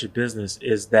incredible about your business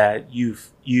is that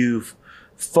you've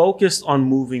focused on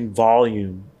moving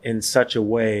volume in such a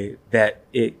way that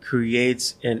it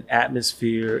creates an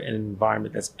atmosphere and an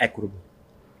environment that's equitable.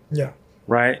 Yeah.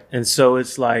 Right. And so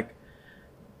it's like,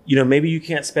 maybe you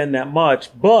can't spend that much,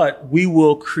 but we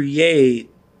will create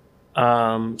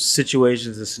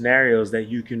situations and scenarios that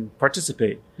you can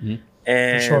participate. Mm-hmm.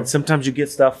 And sometimes you get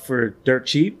stuff for dirt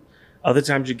cheap. Other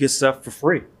times you get stuff for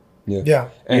free. Yeah.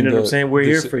 And what I'm saying? We're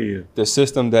here for you. The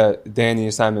system that Danny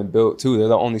and Simon built too, they're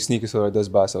the only sneaker store that does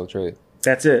buy, sell, trade.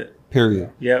 That's it.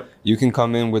 Period. Yep. You can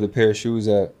come in with a pair of shoes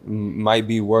that might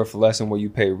be worth less than what you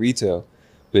pay retail,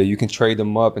 but you can trade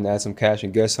them up and add some cash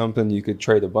and get something. You could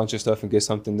trade a bunch of stuff and get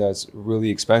something that's really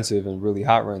expensive and really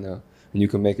hot right now, and you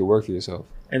can make it work for yourself.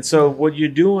 And so what you're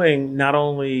doing not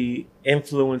only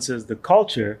influences the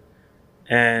culture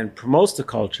and promotes the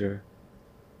culture,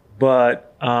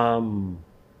 but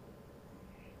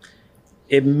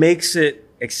it makes it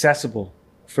accessible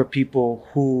for people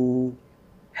who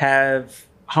have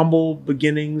humble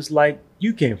beginnings like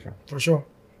you came from. For sure.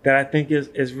 That I think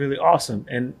is really awesome.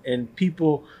 And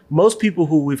most people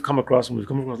who we've come across, and we've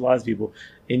come across a lot of people,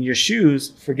 in your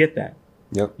shoes, forget that.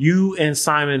 Yep. You and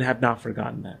Simon have not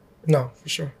forgotten that. No, for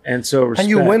sure. And so respect. And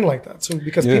you win like that too,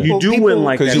 because you do win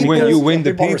like that. Because you win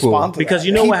the people. Because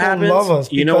you know what happens?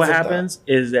 You know what happens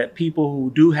is that people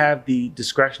who do have the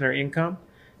discretionary income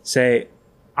say,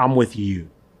 I'm with you.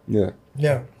 Yeah.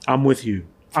 Yeah. I'm with you.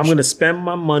 I'm going to spend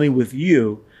my money with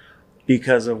you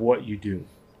because of what you do.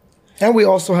 And we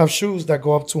also have shoes that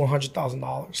go up to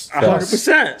 $100,000.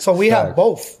 100%. So we have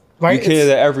both, right? You cater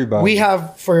to everybody. We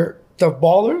have for the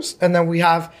ballers, and then we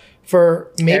have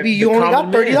for maybe you only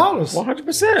got $30.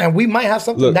 100%. And we might have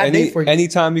something day for you.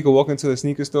 Anytime you can walk into a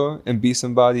sneaker store and beat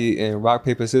somebody in rock,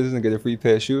 paper, scissors and get a free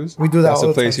pair of shoes, we do that that's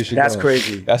all a place the time. you should That's go.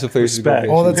 crazy. That's a place you should go.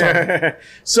 All the time.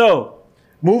 So,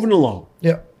 moving along.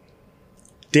 Yeah.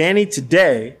 Danny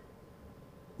today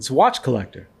is a watch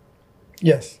collector.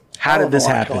 Yes. How did this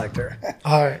happen? Collector.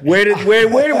 All right. Where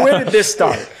did this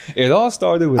start? It all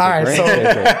started with All right,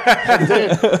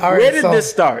 Where did this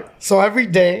start? So every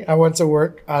day I went to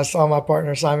work, I saw my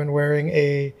partner Simon wearing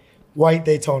a white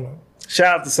Daytona.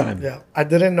 Shout out to Simon. Yeah. I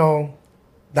didn't know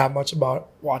that much about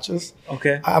watches.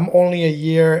 Okay. I'm only a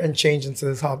year and change into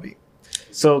this hobby.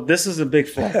 So this is a big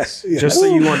flex, just so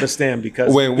you understand,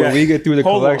 because when we get through the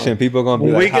collection, people are going to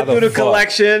be when like, we get through the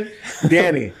collection,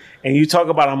 Danny, and you talk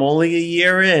about I'm only a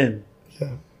year in.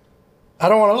 Yeah. I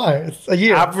don't want to lie. It's a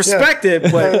year. I respect it,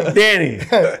 but Danny,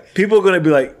 people are going to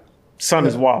be like, son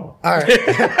is wild. All right.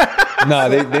 Nah,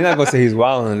 they're not going to say he's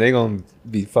wilding. They're going to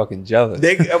be fucking jealous.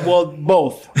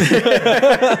 Both.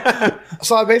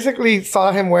 So I basically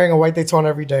saw him wearing a white Daytona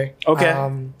every day. Okay.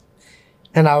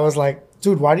 And I was like,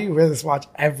 dude, why do you wear this watch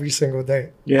every single day?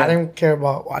 Yeah. I didn't care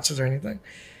about watches or anything.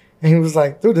 And he was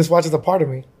like, dude, this watch is a part of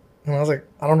me. And I was like,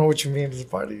 I don't know what you mean it's a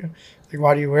part of you. Like,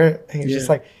 why do you wear it? And he's just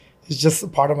like, it's just a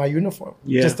part of my uniform.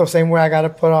 Yeah. Just the same way I got to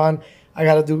put on, I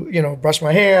got to do, brush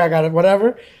my hair, I got to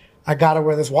whatever. I got to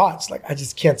wear this watch. Like, I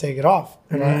just can't take it off.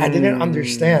 And I didn't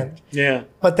understand. Yeah.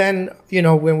 But then,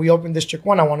 when we opened District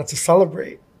 1, I wanted to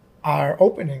celebrate our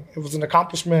opening. It was an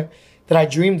accomplishment that I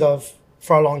dreamed of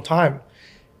for a long time.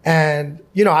 And,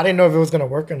 I didn't know if it was going to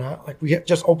work or not. Like, we had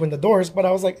just opened the doors, but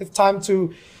I was like, it's time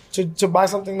to buy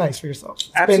something nice for yourself.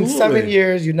 It's Absolutely. been 7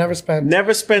 years. You never spent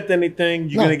anything.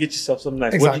 You're going to get yourself something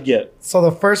nice. Exactly. What'd you get? So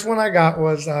the first one I got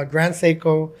was Grand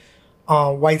Seiko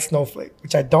White Snowflake,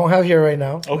 which I don't have here right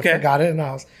now. Okay. I got it in the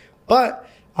house. But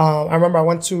I remember I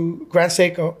went to Grand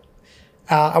Seiko.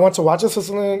 I went to Watches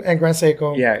Switzerland and Grand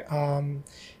Seiko. Yeah.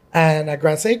 And at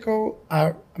Grand Seiko,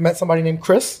 I met somebody named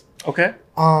Chris. Okay.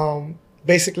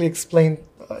 Basically explained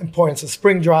the importance of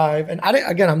spring drive. And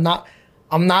I'm not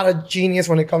a genius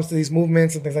when it comes to these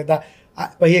movements and things like that.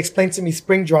 But he explained to me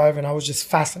spring drive, and I was just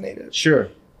fascinated. Sure.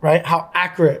 Right? How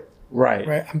accurate.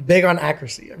 Right. I'm big on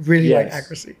accuracy. I really like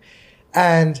accuracy.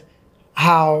 And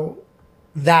how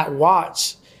that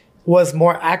watch was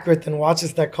more accurate than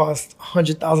watches that cost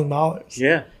 $100,000.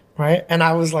 Yeah. Right? And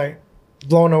I was like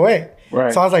blown away.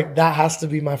 Right. So I was like, that has to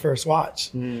be my first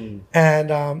watch. And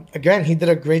again, he did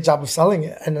a great job of selling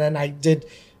it. And then I did,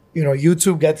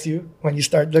 YouTube gets you when you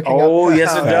start looking up. Oh,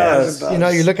 yes, it does.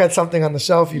 You look at something on the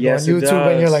shelf, you go on YouTube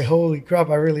and you're like, holy crap,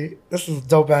 this is a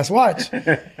dope ass watch.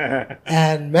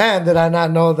 And man, did I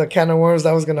not know the can of worms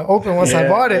that was going to open once I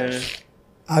bought it. Man.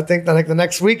 I think that the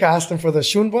next week I asked him for the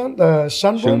Shunbun, the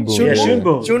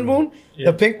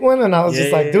pink one. And I was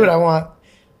just like, dude, I want.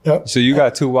 Yep. So you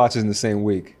got two watches in the same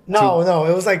week? No,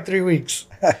 it was like 3 weeks.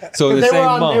 So the same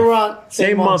month. They were on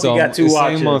same month. You got two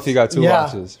watches. Same month you got two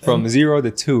watches. From 0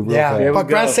 to 2. Real fast. But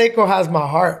Grand Seiko has my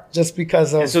heart just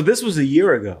because of. And so this was a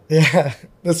year ago. Yeah,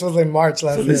 this was in March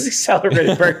last year. This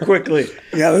accelerated very quickly.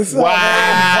 Yeah, this is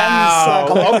wow.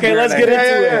 Wow. Okay, let's get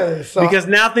into it. So, because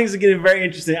now things are getting very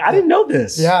interesting. I didn't know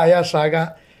this. Yeah. So I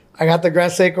got the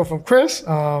Grand Seiko from Chris.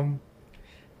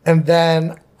 And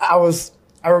then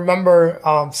I remember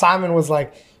Simon was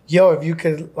like, yo, if you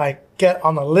could like get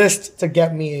on a list to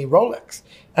get me a Rolex.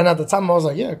 And at the time I was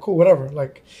like, yeah, cool, whatever.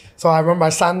 Like, so I remember I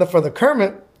signed up for the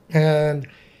Kermit and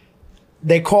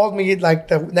they called me like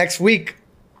the next week.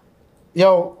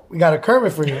 Yo, we got a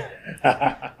Kermit for you.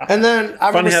 And then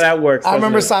I Funny how that works. I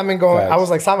remember Simon going, Facts. I was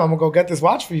like, Simon, I'm gonna go get this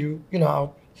watch for you, you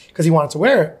know, because he wanted to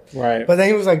wear it. Right. But then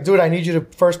he was like, dude, I need you to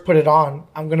first put it on.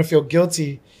 I'm gonna feel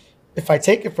guilty if I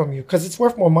take it from you because it's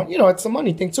worth more money. You know, it's a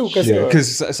money thing too.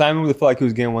 Because Simon would feel like he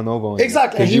was getting one over on you.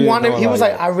 Exactly. And 'Cause he was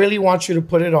like, I really want you to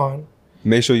put it on.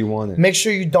 make sure you want it. Make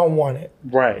sure you don't want it.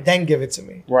 Right. Then give it to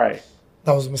me. Right.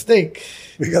 That was a mistake.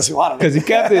 Because you wanted Because it. he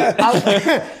kept it.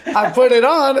 I put it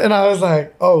on and I was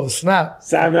like, oh, snap.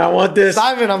 Simon, I want this.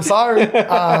 Simon, I'm sorry.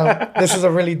 This is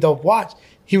a really dope watch.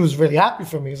 He was really happy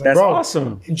for me. He's like, That's bro,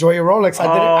 awesome. enjoy your Rolex. I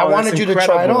Oh, wanted that's you to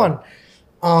try it incredible.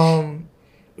 on.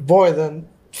 Boy, then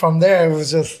from there, it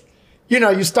was just, you know,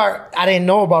 I didn't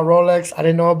know about Rolex. I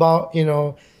didn't know about, you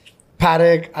know,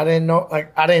 Patek. I didn't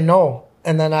know.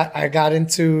 And then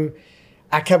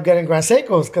I kept getting Grand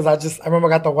Seikos because I remember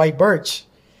I got the white birch.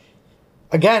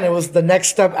 Again, it was the next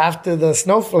step after the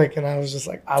snowflake. And I was just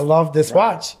like, I love this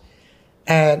watch.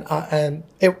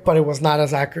 But it was not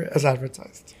as accurate as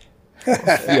advertised.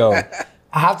 Yo,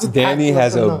 I have to. Danny I have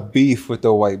has to a know. beef with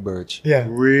the white birch. Yeah.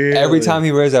 Really? Every time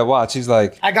he wears that watch, he's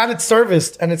like, I got it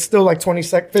serviced and it's still like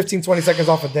 15, 20 seconds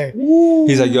off a day.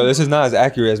 he's like, yo, this is not as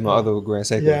accurate as my other Grand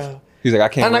Seikos. Yeah. He's like, I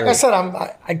can't And like wear I it. said,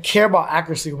 I care about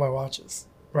accuracy with my watches,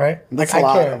 right? That's like a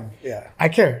lot I care. of- yeah. I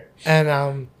care. And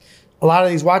a lot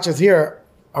of these watches here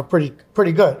are pretty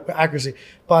good with accuracy.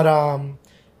 But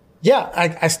yeah,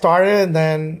 I started and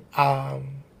then I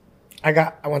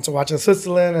went to watch in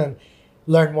Switzerland and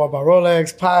learned more about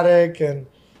Rolex, Patek, and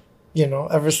you know,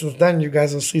 ever since then you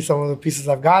guys will see some of the pieces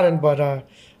I've gotten. But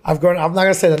I've grown. I'm not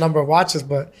gonna say the number of watches,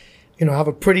 but you know, I have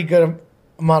a pretty good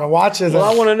amount of watches. Well, I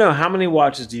and, want to know, how many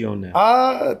watches do you own now?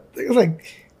 I think it's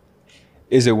like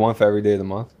Is it one for every day of the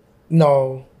month?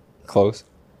 no, Close.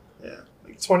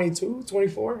 like 22,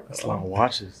 24. That's a lot of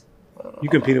watches. You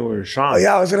competed with Rashawn. Oh,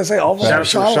 yeah, I was going to say almost Shout out to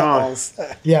Sean Sean. walls.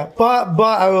 Yeah, but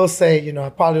I will say, you know, I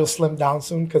probably will slim down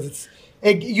soon because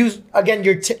I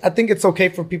think it's okay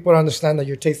for people to understand that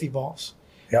your taste evolves.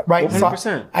 Yep. Right. 100%.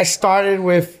 So I started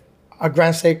with a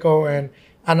Grand Seiko and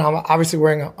I'm obviously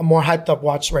wearing a more hyped up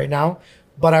watch right now.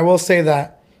 But I will say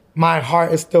that my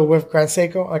heart is still with Grand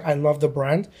Seiko. Like I love the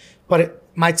brand, but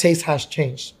my taste has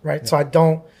changed. Right. Yeah. So I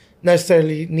don't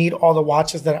necessarily need all the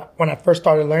watches that when I first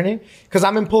started learning because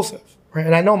I'm impulsive. Right.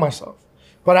 And I know myself.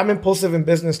 But I'm impulsive in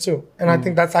business too. And I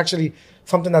think that's actually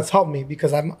something that's helped me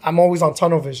because I'm always on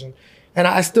tunnel vision. And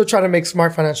I still try to make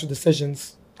smart financial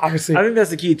decisions. Obviously. I think that's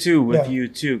the key too with you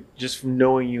too, just from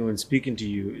knowing you and speaking to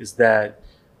you, is that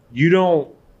you've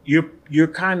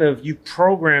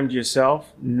programmed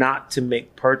yourself not to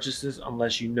make purchases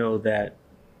unless you know that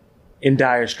in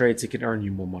dire straits it can earn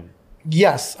you more money.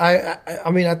 Yes. I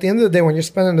mean, at the end of the day, when you're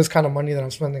spending this kind of money that I'm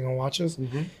spending on watches,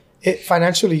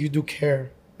 financially you do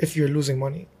care if you're losing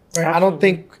money. Right? I don't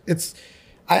think it's...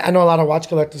 I know a lot of watch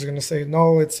collectors are going to say,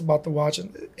 no, it's about the watch.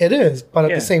 It is, but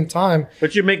at the same time...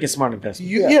 But you're making smart investments.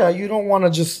 You don't want to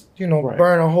just,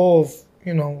 burn a hole,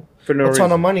 for no a ton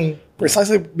reason. of money.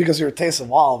 Precisely because your taste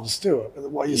evolves too,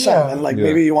 what you said. And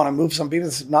maybe you want to move some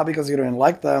pieces, not because you don't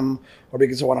like them or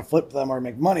because you want to flip them or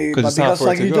make money, but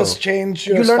because you just change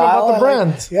your style. You learn about the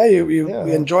brand.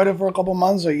 You enjoyed it for a couple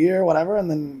months, a year, whatever, and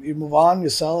then you move on, you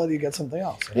sell it, you get something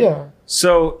else. Yeah.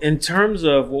 So in terms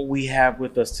of what we have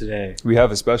with us today, we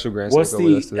have a special Grand Seiko what's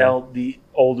with us today. the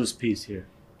oldest piece here?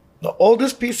 The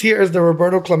oldest piece here is the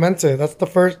Roberto Clemente. That's the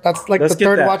first. That's like the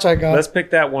third watch I got. Let's pick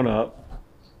that one up.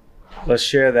 Let's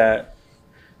share that.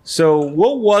 So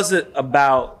what was it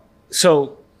about?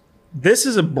 So this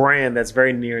is a brand that's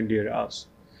very near and dear to us.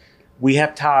 We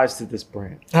have ties to this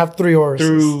brand. I have 3 Oryxes.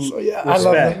 Through respect. I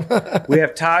love them. We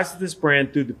have ties to this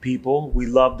brand through the people. We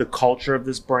love the culture of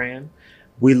this brand.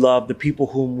 We love the people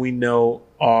whom we know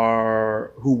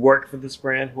who work for this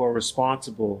brand, who are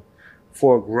responsible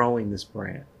for growing this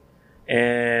brand.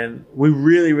 And we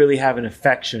really, really have an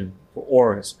affection for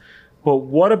Oris. But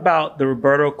what about the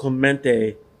Roberto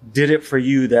Clemente did it for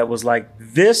you that was like,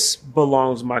 this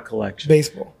belongs in my collection?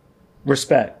 Baseball.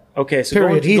 Respect. Okay, so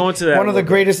Period. going to that. One of the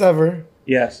greatest ever.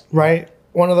 Yes. Right?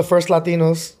 One of the first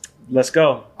Latinos. Let's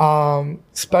go.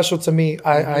 Special to me.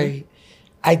 I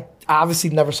obviously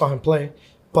never saw him play,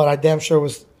 but I damn sure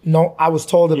I was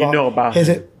told about, about his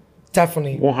him.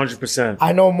 definitely. 100%.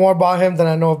 I know more about him than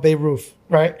I know of Babe Ruth,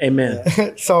 right?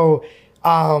 Amen. So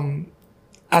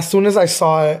as soon as I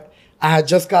saw it, I had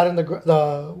just gotten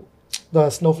the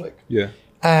Snowflake. Yeah.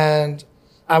 And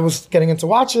I was getting into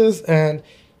watches, and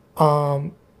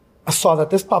I saw that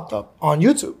this popped up on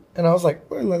YouTube. And I was like,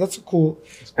 well, that's a cool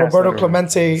Roberto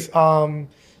Clemente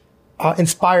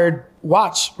inspired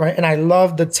watch, right? And I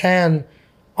love the tan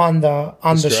on the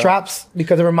straps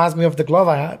because it reminds me of the glove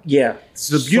I had. Yeah.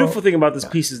 So the beautiful thing about this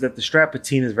piece is that the strap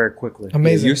patines very quickly.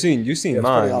 Amazing. You've seen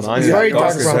mine. Awesome. Mine It's is very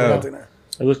dark dark as brown. hell.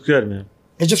 It looks good, man.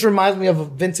 It just reminds me of a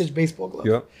vintage baseball glove.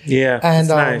 Yep. Yeah. And it's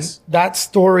nice. that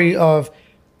story of,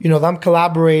 them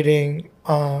collaborating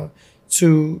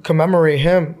to commemorate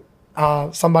him,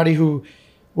 somebody who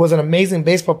was an amazing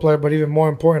baseball player, but even more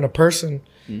important, a person,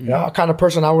 a kind of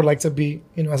person I would like to be,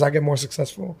 as I get more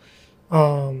successful.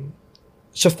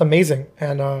 It's just amazing.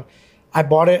 And I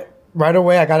bought it right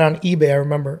away. I got it on eBay, I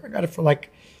remember. I got it for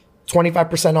like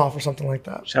 25% off or something like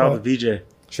that. Shout out to VJ.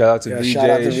 Shout out to VJ.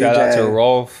 Shout out to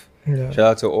Rolf. Yeah. Shout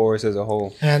out to Oris as a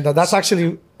whole. And that's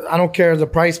actually, I don't care the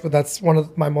price, but that's one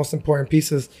of my most important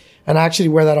pieces. And I actually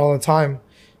wear that all the time.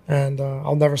 And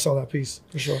I'll never sell that piece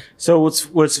for sure. So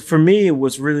what's for me,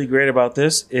 what's really great about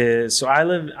this is, so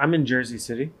I'm in Jersey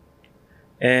City,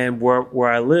 and where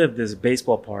I live, there's a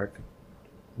baseball park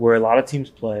where a lot of teams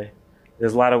play.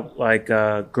 There's a lot of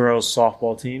girls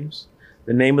softball teams.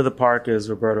 The name of the park is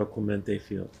Roberto Clemente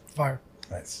Field. Fire.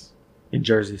 Nice. In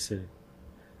Jersey City.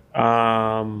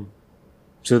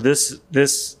 So this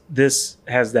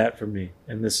has that for me,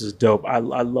 and this is dope. I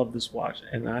love this watch,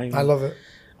 and I love it.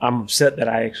 I'm upset that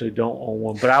I actually don't own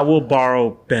one, but I will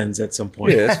borrow Ben's at some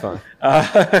point. Yeah, that's fine.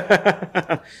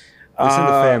 It's in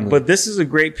the family. But this is a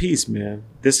great piece, man.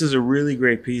 This is a really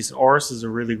great piece. Oris is a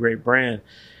really great brand,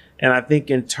 and I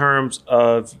think in terms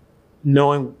of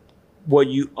knowing what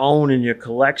you own in your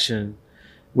collection,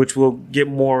 which we'll get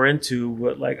more into,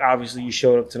 but obviously you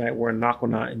showed up tonight wearing an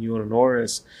Aquanaut and you own an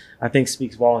Oris, I think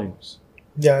speaks volumes.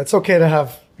 Yeah, it's okay to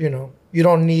have, you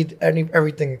don't need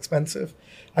everything expensive.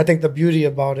 I think the beauty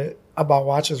about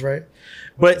watches, right?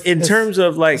 But in terms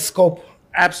of scope.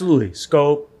 Absolutely.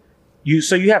 Scope. You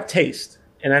have taste.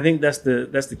 And I think that's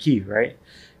the key, right?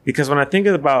 Because when I think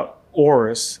about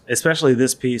Oris, especially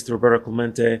this piece, the Roberto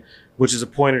Clemente, which is a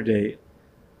pointer date,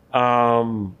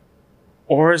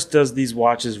 Oris does these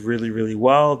watches really, really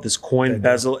well. This coin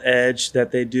bezel edge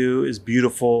that they do is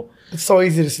beautiful. It's so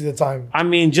easy to see the time. I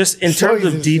mean, just in terms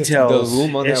of details, the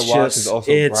lume on that watch is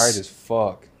also bright as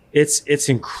fuck. It's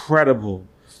incredible.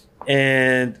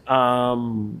 And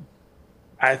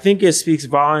I think it speaks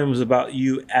volumes about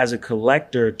you as a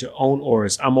collector to own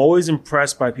Oris. I'm always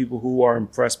impressed by people who are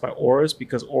impressed by Oris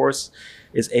because Oris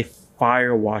is a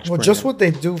fire watch brand. Just what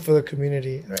they do for the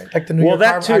community, right? Like the New York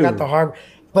Harbor. Too. I got the Harbor.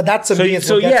 But that's to me.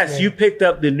 So yes, you picked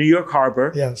up the New York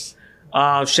Harbor. Yes.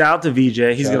 Shout out to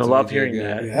VJ. He's going to love hearing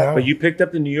that. Yeah. But you picked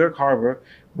up the New York Harbor,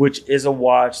 which is a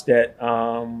watch that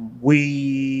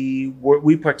we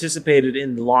participated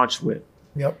in the launch with.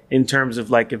 Yep. In terms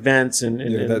of events and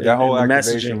that whole and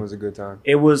activation messaging was a good time.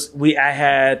 It was I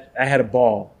had a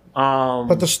ball.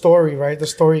 But the story, right? The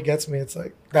story gets me. It's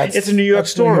like it's a New York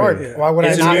story. New York. Yeah. Why would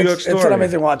It's I? a New York story. It's an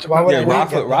amazing watch. Why would I?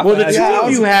 Rafa, Well, the two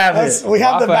of you have it. We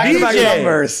have the back-to-back BJ,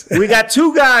 numbers. We got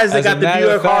two guys that As got a the matter New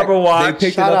of York fact, Harbor watch. They picked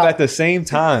it Shout up out. at the same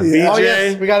time. Yeah. Oh BJ,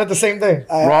 yes, we got it the same day.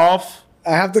 Rolf.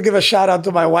 I have to give a shout out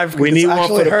to my wife. We need it's one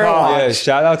actually for the her pod. watch. Yeah,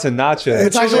 shout out to Nacha.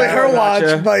 It's actually her watch,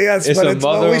 Nacha. but yes, It's but a it's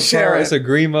mother we of share pearl. it. It's a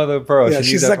green mother of pearl. Yeah,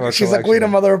 she's a queen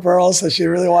of mother of pearl, so she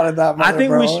really wanted that. Mother I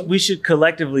think of pearl. we should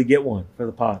collectively get one for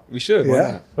the pod. We should. Why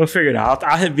Yeah. not? We'll figure it out.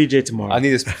 I'll hit VJ tomorrow. I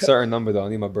need a certain number though. I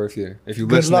need my birth year. If you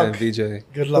Good listen, luck. VJ.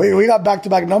 Good luck. We got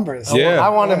back-to-back numbers. Yeah. I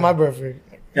wanted my birthday.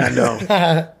 I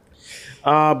know.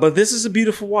 But this is a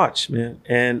beautiful watch, man.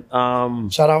 And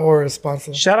Shout out Oris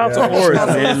sponsor. shout out to Oris,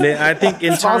 man. I think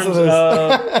in terms Sponsor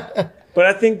of, but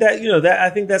I think that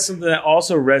I think that's something that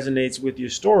also resonates with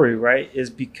your story, right? Is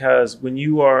because when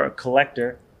you are a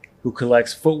collector who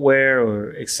collects footwear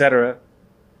or etc.,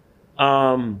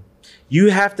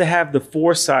 you have to have the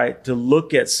foresight to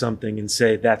look at something and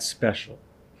say that's special.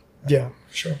 Yeah,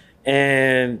 sure.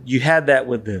 And you had that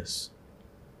with this.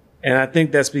 And I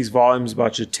think that speaks volumes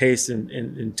about your taste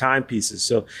in timepieces.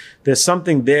 So there's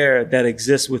something there that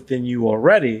exists within you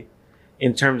already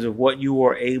in terms of what you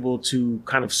are able to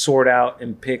kind of sort out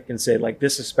and pick and say,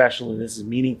 this is special and this is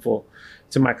meaningful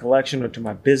to my collection or to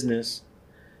my business,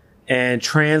 and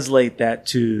translate that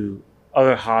to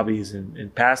other hobbies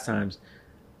and pastimes,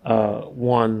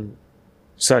 one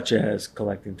such as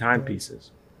collecting timepieces.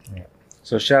 Yeah.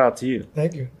 So shout out to you.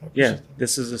 Thank you. I appreciate Yeah,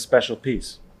 this is a special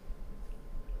piece.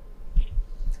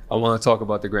 I want to talk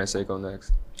about the Grand Seiko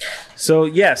next. So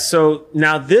yes, so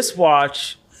now this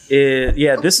watch is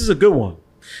this is a good one.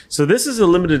 So this is a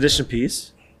limited edition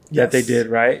piece that they Yes. did,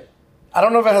 right? I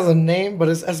don't know if it has a name, but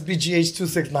it's SBGH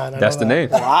 269. That's the name.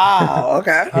 Wow.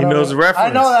 Okay. He knows the reference.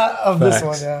 I know that of this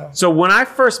Facts. one. Yeah. So when I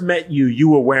first met you, you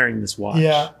were wearing this watch.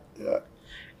 Yeah.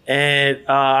 And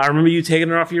I remember you taking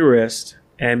it off your wrist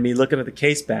and me looking at the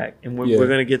case back, and we're, Yeah. we're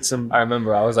gonna get some. I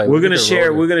remember. I was like, We're look at gonna the share.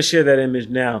 rotor. We're gonna share that image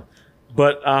now,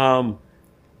 but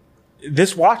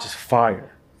this watch is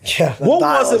fire. Yeah. What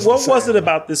dial was it? is What was insane. it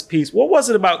about this piece? What was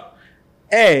it about?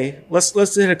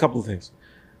 Let's hit a couple of things.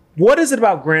 What is it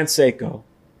about Grand Seiko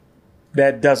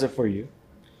that does it for you?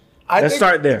 Let's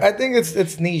start there. I think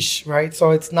it's niche, right?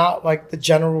 So it's not like the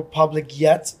general public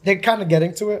yet. They're kind of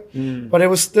getting to it, but it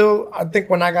was still. I think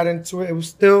when I got into it, it was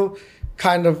still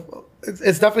kind of.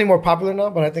 It's definitely more popular now,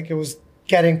 but I think it was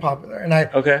getting popular, and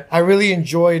I really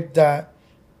enjoyed that.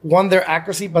 One, their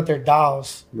accuracy, but their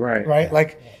dials, right?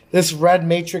 Like this red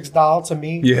matrix dial to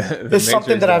me, is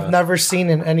something that I've never seen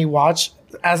in any watch.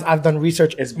 As I've done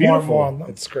research, It's more and beautiful. more on them.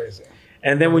 It's crazy.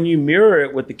 And then when you mirror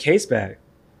it with the case back,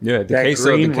 Yeah, the that case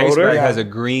green rotor? back has a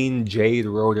green jade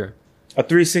rotor. a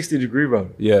 360-degree rotor.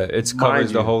 Yeah, it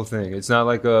covers you. the whole thing. It's not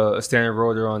like a standard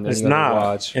rotor on It's any not. other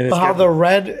watch. And it's But how got- the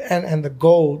red and the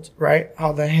gold, right?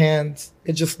 How the hands,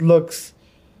 it just looks,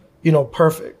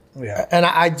 perfect. Yeah. And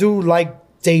I do like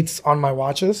dates on my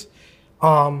watches.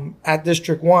 At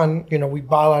District 1, we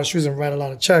buy a lot of shoes and write a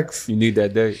lot of checks. You need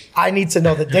that date. I need to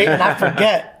know the date, and I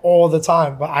forget all the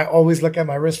time, but I always look at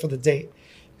my wrist for the date.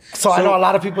 So I know a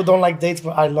lot of people don't like dates,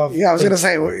 but I love Yeah, I was gonna dates.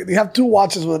 say you have two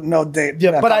watches with no date.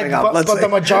 Yeah, but coming up, let's but say. the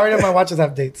majority of my watches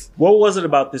have dates. What was it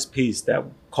about this piece that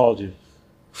called you?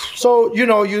 So,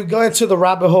 you go into the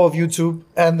rabbit hole of YouTube,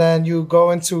 and then you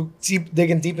go into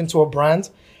digging deep into a brand,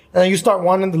 and then you start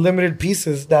wanting the limited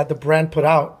pieces that the brand put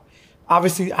out.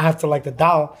 Obviously, I have to like the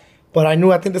dial, but I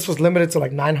think this was limited to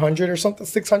like 900 or something,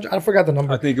 600. I forgot the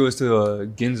number. I think it was to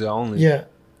Ginza only. Yeah,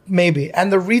 maybe. And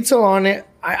the retail on it,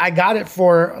 I got it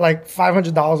for like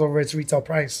 $500 over its retail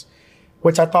price,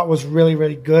 which I thought was really,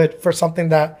 really good for something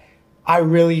that I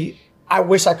wish I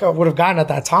would have gotten at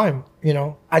that time.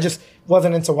 I just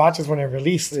wasn't into watches when it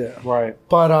released. Yeah. Right.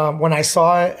 But when I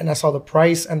saw it and I saw the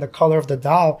price and the color of the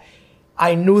dial,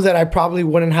 I knew that I probably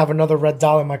wouldn't have another red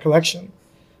dial in my collection.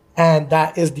 And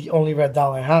that is the only red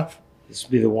dial I have. This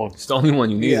would be the one. It's the only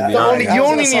one you need. Yeah, to be The honest. only- I you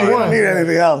was only gonna need say, one. You don't need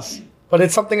anything else. But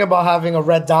it's something about having a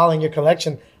red dial in your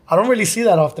collection. I don't really see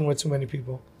that often with too many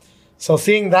people. So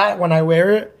seeing that when I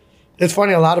wear it, it's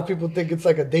funny. A lot of people think it's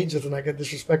like a Datejust, and I get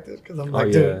disrespected because I'm Oh like,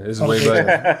 yeah, dude, it's I'm way Datejust.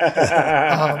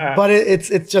 better. But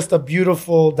it's just a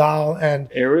beautiful dial, and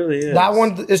It really is. that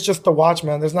one is just the watch,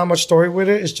 man. There's not much story with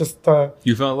it. It's just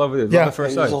You fell in love with it. Yeah. Love at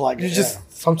first You just sight. like you it,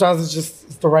 just sometimes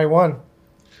it's the right one.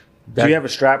 Do you have a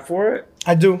strap for it?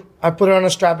 I do. I put it on a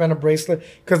strap and a bracelet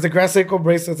because the Grand Seiko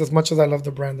bracelets, as much as I love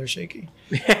the brand, they're shaky.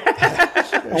 yeah.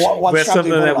 What That's strap do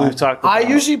something you put that on? we've talked about. I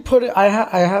usually put it. I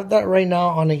have that right now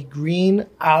on a green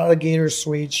alligator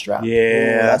suede strap. Yeah,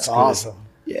 Ooh, that's good. awesome.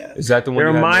 Yeah. Is that the It one? you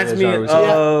had reminds made me at of. John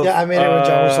Rousseau? Yeah, I made it with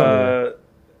John Rousseau.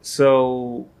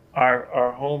 So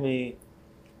our homie,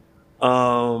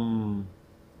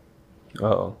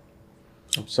 Uh-oh.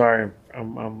 I'm sorry,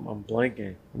 I'm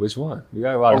blanking. Which one? We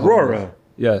got a lot of Aurora.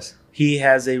 Yes. He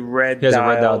has a red He has dial.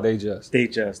 a red dial Datejust.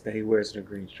 Datejust that he wears in a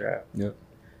green strap. Yep.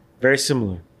 Very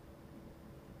similar.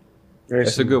 Very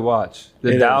It's a similar. good watch.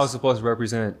 The It dial is. is supposed to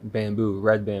represent bamboo,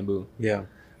 red bamboo. Yeah.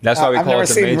 That's why we I've call never it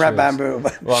the seen Matrix. red bamboo,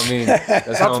 but Well, I mean, that's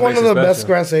That's one of the best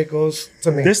Grand Seikos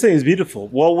to me. This thing is beautiful.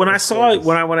 Well, when I saw it,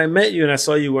 gorgeous. when I met you and I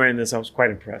saw you wearing this, I was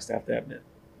quite impressed. I have to admit,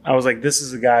 I was like, this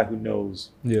is a guy who knows.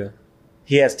 Yeah.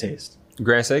 He has taste.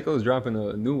 Grand Seiko is dropping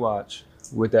a new watch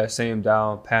with that same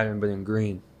dial pattern, but in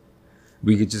green.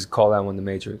 We could just call that one the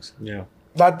Matrix. Yeah.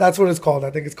 That's what it's called. I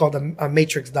think it's called a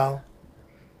Matrix dial.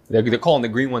 They're calling the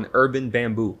green one Urban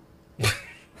Bamboo.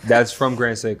 That's from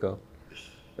Grand Seiko.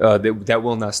 That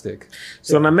will not stick.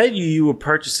 So when I met you, you were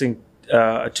purchasing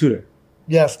a Tudor.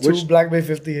 Yes, two Which- Black Bay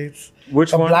 58s.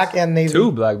 Which A one? black and navy.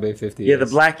 Two Black Bay 50. Yeah, the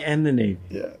black and the navy.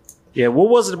 Yeah. Yeah. What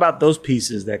was it about those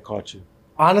pieces that caught you?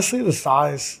 Honestly, the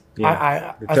size.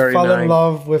 Yeah, the I fell 39. in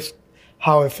love with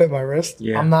how it fit my wrist.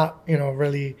 Yeah. I'm not,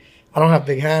 really, I don't have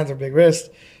big hands or big wrists.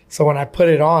 So when I put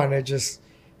it on, it just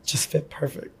fit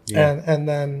perfect. Yeah. And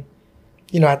then,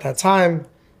 at that time,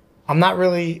 I'm not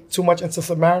really too much into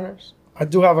Submariners. I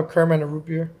do have a Kerm and a root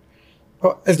beer.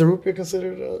 Oh, is the root beer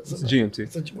considered It's a GMT.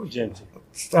 It's a Gentle.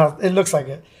 it looks like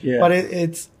it. Yeah. But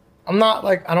it's, I'm not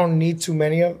like, I don't need too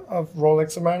many of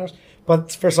Rolex Submariners.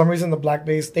 But for some reason, the black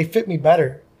bays, they fit me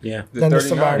better. Yeah. Than the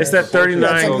Submariner. It's that 39,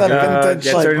 That's like that vintage,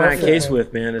 that like, 39 perfect, case man.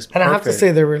 width, man. It's And I have to perfect.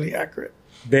 say, they're really accurate.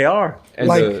 They are. And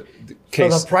Like, the for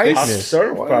the price? thickness.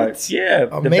 Certified. What? Yeah.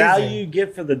 The Amazing. value you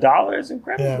get for the dollar is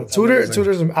incredible. Yeah,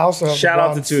 Tudor's also have Shout the out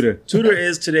to bronze. Tudor. Tudor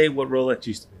is today what Rolex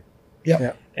used to be.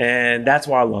 Yeah. And that's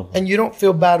why I love them. And you don't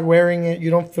feel bad wearing it. You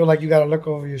don't feel like you got to look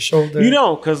over your shoulder. You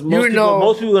don't, because most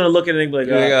people are going to look at it and be like,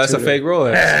 Yeah, that's a Tudor. fake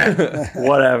Rolex.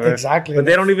 Whatever. Exactly. But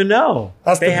they don't even know.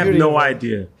 That's they the have beauty no of it.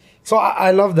 idea. So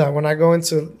I love that when I go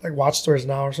into like watch stores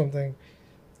now or something.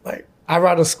 Like I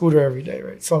ride a scooter every day,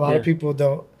 right? So a lot of people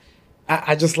don't.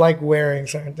 I just like wearing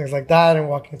certain things like that and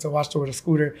walking into a watch store with a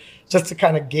scooter just to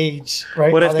kind of gauge,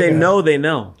 right? But how if they're they gonna- know, they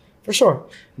know. for sure.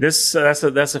 That's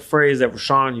a phrase that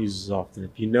Rashawn uses often.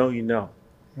 If you know, you know.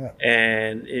 Yeah.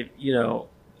 And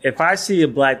if I see a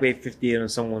Black Bay 58 on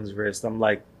someone's wrist, I'm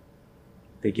like,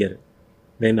 they get it.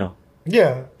 They know.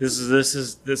 Yeah, This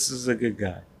is a good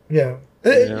guy. yeah.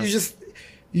 Yeah. You just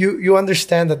you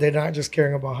understand that they're not just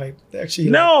caring about hype. They actually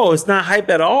No, it's not hype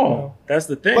at all. No. That's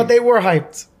the thing. but they were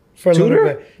hyped for a Tudor? little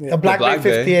bit. Yeah. The Black The Black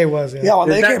Bay Bay. 58 was. Yeah, when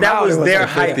they came that out, was it was their like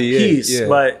hype 58, piece. yeah.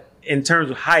 But in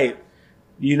terms of hype,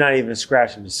 you're not even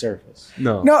scratching the surface.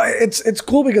 No. No, it's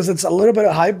cool because it's a little bit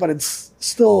of hype, but it's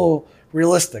still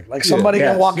realistic. Like somebody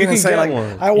Yes. can walk You in and can say get like,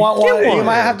 one. I want You get one. You one.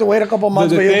 might have to wait a couple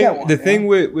months, but you'll get one. The thing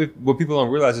with what people don't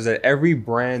realize is that every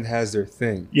brand has their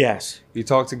thing. Yes. You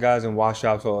talk to guys in watch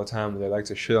shops all the time, and they like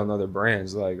to shit on other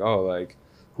brands. Like, oh, like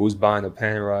who's buying a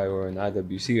Panerai or an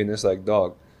IWC? And it's like,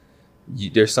 dog,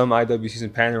 there's some IWCs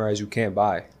and Panerais you can't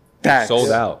buy. Facts. Sold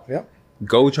out. Yep.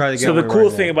 Go try to get So the one cool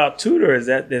right thing now. about Tudor is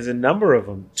that there's a number of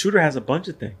them. Tudor has a bunch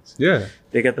of things. Yeah,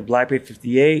 They got the Black Bay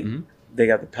 58. Mhm. They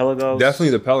got the Pelagos. definitely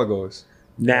the Pelagos.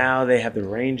 Now they have the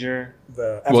Ranger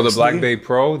The Well, the FXD. Black Bay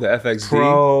Pro, the FXD.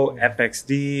 Pro,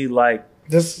 FXD. Like,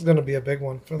 This is gonna be a big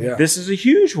one for them. Yeah. this is a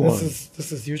huge one.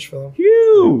 This is huge for them.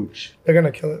 Huge. They're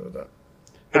gonna kill it with that.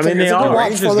 I mean, they it's a good are. watch.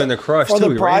 Ranger's for the- gonna crush for the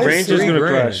too. price. Ranger's $3 gonna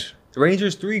grand. crush.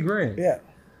 Ranger's $3,000. Yeah.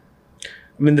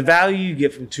 I mean, the value you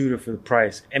get from Tudor for the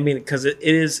price. I mean, because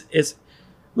it's.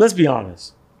 Let's be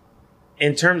honest.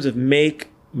 In terms of make,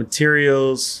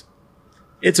 materials,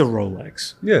 it's a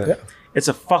Rolex. Yeah. Yeah. It's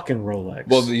a fucking Rolex.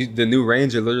 Well, the new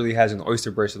Ranger literally has an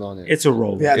oyster bracelet on it. it's a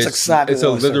Rolex. Yeah, it's exactly It's a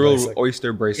the oyster literal bracelet.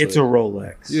 oyster bracelet. It's a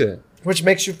Rolex. Yeah. Which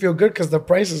makes you feel good because the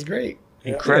price is great.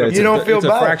 Incredible. It's You a- don't feel it's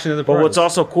bad. a fraction of the price. But what's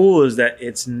also cool is that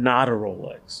it's not a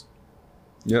Rolex.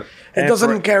 Yep. It And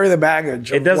doesn't for- carry the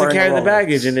baggage. It of doesn't wearing carry a the Rolex.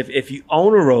 baggage. And if you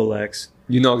own a Rolex,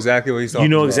 You know exactly what he's talking you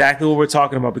know about. exactly what we're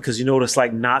talking about because you know what it's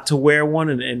like not to wear one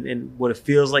and what it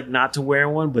feels like not to wear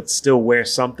one, but still wear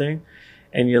something.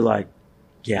 And you're like,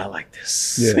 yeah, I like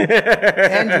this. Yeah.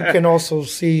 And you can also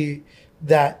see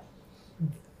that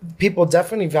people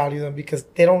definitely value them because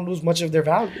they don't lose much of their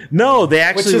value, No, they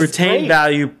actually is retain great.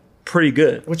 value pretty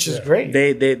good. which is great. They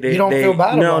You don't they, feel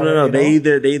bad no, about no, it, no. you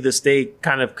They know? either stay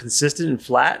kind of consistent and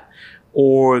flat,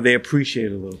 or they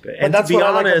appreciate it a little bit. But And that's to be what I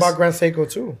like honest, about Grand Seiko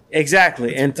too.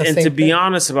 exactly. And the and same to be thing.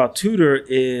 honest about Tudor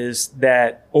is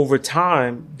that over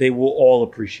time they will all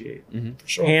appreciate. For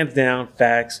sure. Hands down,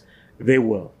 facts. They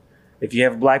will. If you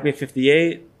have a Black Bay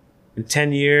 58 in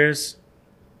 10 years,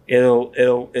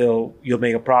 you'll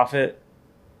make a profit.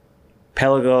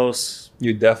 Pelagos,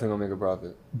 You're definitely gonna make a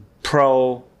profit.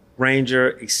 Pro,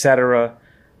 Ranger, etc.,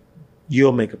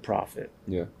 you'll make a profit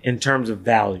Yeah. in terms of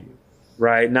value,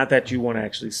 right? Not that you want to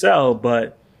actually sell,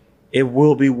 but it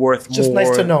will be worth It's just more.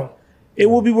 nice to know. It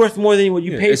will be worth more than what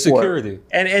you Yeah, paid it's for. security.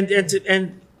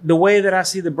 And the way that I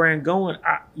see the brand going,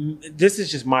 this is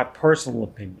just my personal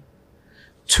opinion.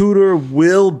 Tudor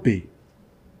will be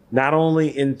not only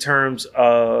in terms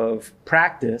of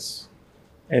practice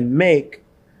and make,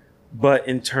 but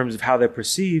in terms of how they're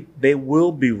perceived, they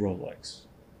will be Rolex.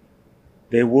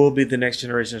 They will be the next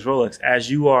generation's Rolex,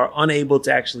 as you are unable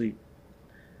to actually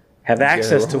have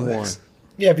access to Rolex. one.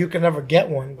 Yeah, if you can never get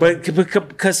one. But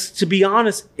because to be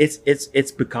honest,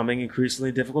 it's becoming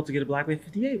increasingly difficult to get a Black Bay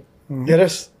 58. it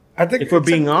is. I think If we're it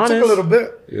being took, it took honest- a little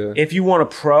bit. Yeah. If you want a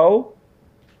Pro,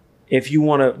 if you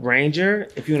want a Ranger,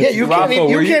 if you want Yeah, a you Rafa, can't.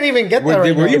 You were you- can't even get were- that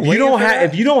right were now. you if you waiting don't for have that?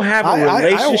 if you don't have a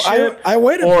relationship I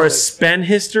waited or for a this. spend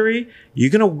history, you're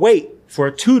gonna wait for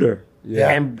a Tudor. Yeah.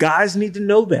 And guys need to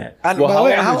know that. And Well, by how the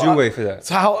way, long did you wait for that?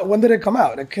 So when did it come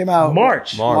out? It came out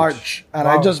March. March, and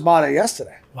Wow. I just bought it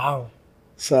yesterday. Wow.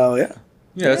 So yeah,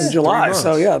 Yeah, that's in July. 3 months.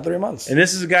 So yeah, 3 months. And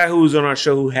this is a guy who was on our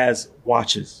show who has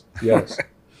watches. Yes.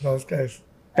 Those guys.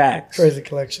 Facts. Crazy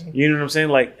collection. You know what I'm saying?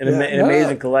 Like an, Yeah. an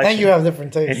amazing collection. And you have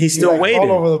different tastes. And he's You still like waiting.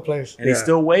 all over the place. and he Yeah.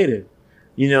 still waited.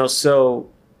 You know, so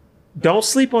don't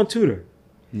sleep on Tudor.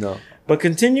 No. But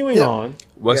continuing Yeah. on,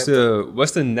 What's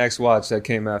the next watch that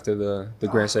came after the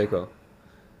Grand Seiko?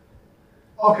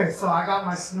 Okay, so I got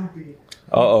my Snoopy.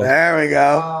 There we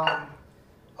go.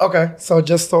 Okay, so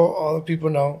just so all the people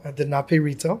know, I did not pay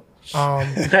retail.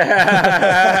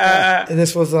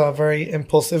 This was a very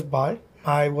impulsive buy.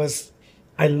 I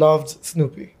loved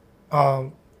Snoopy.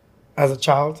 As a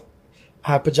child,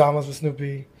 I had pajamas with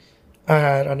Snoopy. I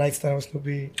had a nightstand with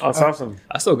Snoopy. Oh, that's awesome.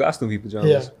 I still got Snoopy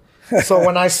pajamas. Yeah. So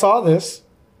when I saw this,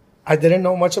 I didn't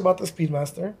know much about the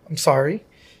Speedmaster. I'm sorry.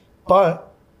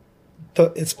 But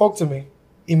it spoke to me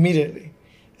immediately.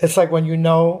 It's like when you're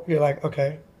like,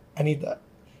 okay, I need that.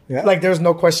 Yeah. Like there's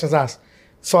no questions asked.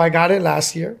 So I got it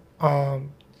last year.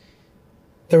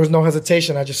 There was no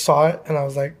hesitation. I just saw it and I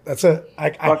was like, that's it.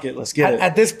 Fuck it, let's get it.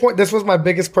 At this point, this was my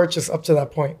biggest purchase up to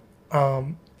that point,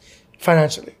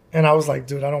 financially. And I was like,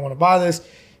 dude, I don't want to buy this.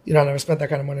 I never spent that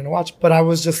kind of money to watch. But I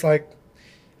was just like,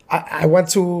 I went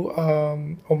to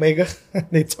Omega.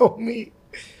 They told me,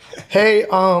 hey,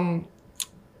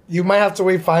 you might have to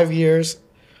wait 5 years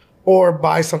or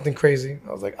buy something crazy.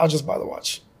 I was like, I'll just buy the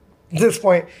watch. At this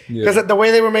point, because the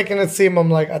way they were making it seem, I'm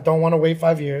like, I don't want to wait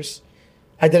 5 years.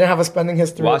 I didn't have a spending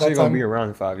history. Watch at that ain't gonna time. be around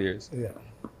in 5 years. Yeah.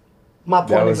 My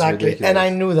point was exactly. ridiculous. And I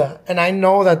knew that. And I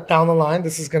know that down the line,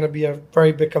 this is going to be a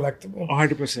very big collectible.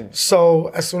 100%. So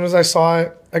as soon as I saw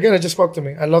it, again, it just spoke to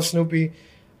me. I love Snoopy.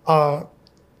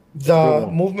 The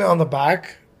movement on the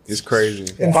back. It's crazy.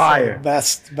 insane. Fire.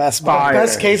 Best Fire.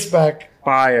 Best case back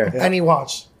Fire. any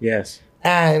watch. Yes.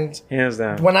 And Hands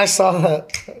down. when I saw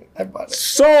that, I bought it.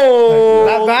 So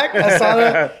That back, I saw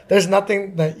that. There's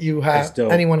nothing that That's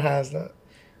dope. anyone has that,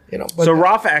 But So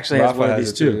Rafa actually has Rafa one of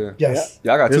has these it too. yeah. yes.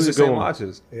 Y'all got This two is the a good same one.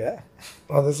 watches. Yeah.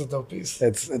 Oh, this is a dope piece.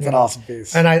 It's an awesome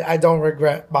piece. And I don't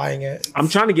regret buying it. I'm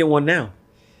trying to get one now.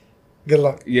 Good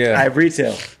luck. Yeah. I have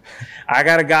retail. I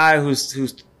got a guy who's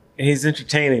he's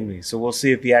entertaining me, so we'll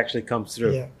see if he actually comes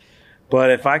through. Yeah. But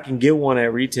if I can get one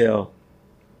at retail,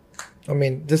 I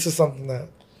mean, this is something that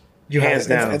you Hands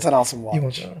have. down. It's an awesome watch. You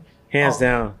want to. hands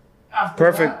down,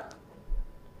 perfect.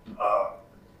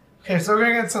 Okay, so we're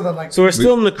gonna get to the So we're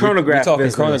still in the chronograph. we talking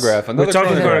business. chronograph. We're Another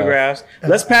talking chronograph. chronographs.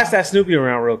 Let's pass that Snoopy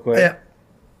around real quick. Yeah.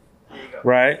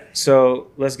 Right. So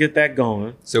let's get that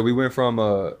going. So we went from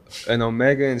an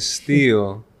Omega in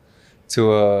steel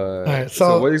to a. right,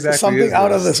 so what exactly Something is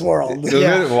out of this world.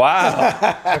 Yeah.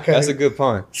 Wow, Okay. that's a good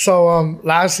pun. So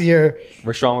last year,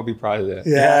 Rashawn would be proud of that.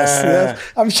 Yes, Yeah. yes.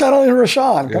 I'm channeling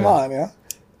Rashawn. Come Yeah. on, yeah.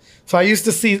 so I used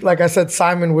to see, like I said,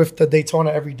 Simon with the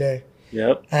Daytona every day,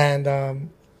 Yep. and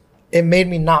it made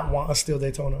me not want a steel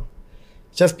Daytona,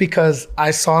 just because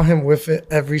I saw him with it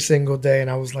every single day, and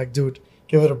I was like, dude,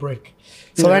 give it a break.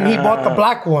 So then he bought the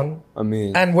black one I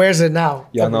mean, and wears it now.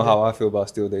 y'all every know day. how I feel about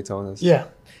steel Daytonas. Yeah.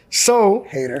 So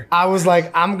Hater. I was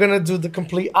like, I'm gonna do the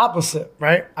complete opposite,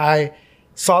 right? I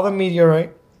saw the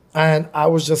meteorite, and I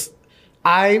was just,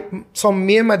 so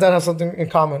me and my dad have something in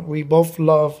common. We both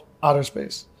love outer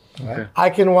space. Okay. I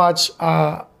can watch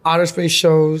outer space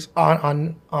shows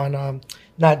on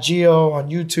Nat Geo on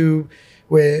YouTube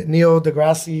with Neil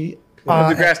deGrasse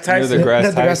deGrasse Tyson. Neil deGrasse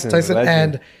Neil deGrasse Tyson,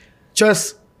 legend. and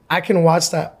just I can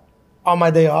watch that on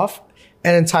my day off,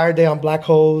 an entire day on black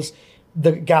holes,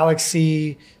 the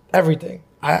galaxy, everything.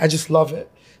 I just love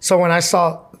it. So when I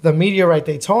saw the meteorite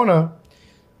Daytona,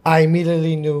 I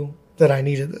immediately knew that I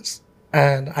needed this,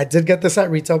 and I did get this at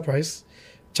retail price,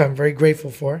 which I'm very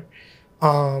grateful for.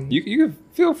 You can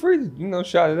feel free to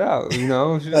shout it out.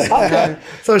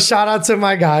 So shout out to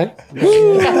my guy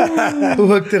who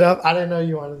hooked it up. I didn't know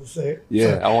you wanted to say it.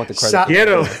 Yeah, I want the credit. Shout- Get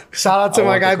him. Shout out to I my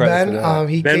want the guy credit Ben. for that.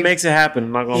 He Ben came- makes it happen.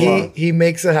 I'm not gonna lie. he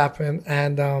makes it happen,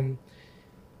 and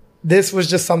this was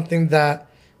just something that,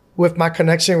 with my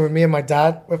connection with me and my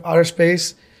dad with outer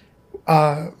space,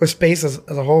 with space as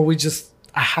a whole,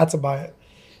 I had to buy it,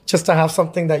 just to have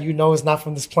something that is not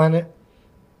from this planet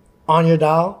on your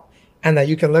dial, and that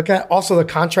you can look at. Also, the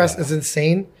contrast is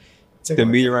insane. The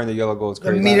meteorite and the yellow gold is The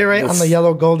crazy. meteorite on the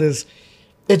yellow gold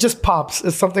it just pops.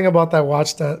 It's something about that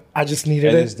watch that I just needed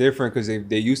And it. it's different because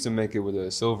they used to make it with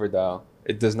a silver dial.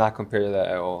 It does not compare to that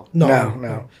at all.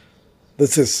 No.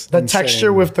 This is The insane.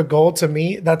 texture with the gold, to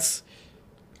me, that's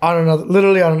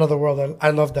literally on another world.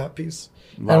 I love that piece.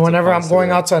 Lots And of whenever I'm fun to going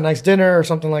that. out to a nice dinner or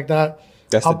something like that,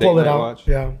 That's I'll the pull date it night out. watch?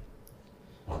 Yeah.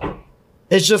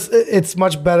 It's just, it's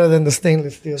much better than the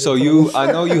stainless steel. So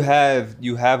I know you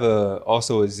have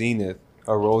also a Zenith,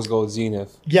 a rose gold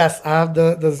Zenith, Yes, I have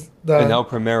the an El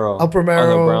Primero, El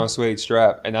Primero. on a brown suede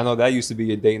strap, and I know that used to be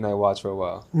your date night watch for a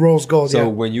while. rose gold. So Yeah.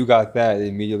 when you got that, it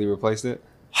immediately replaced it.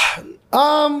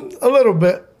 A little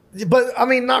bit, but I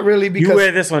mean, not really, because You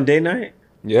wear this on date night?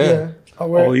 Yeah. I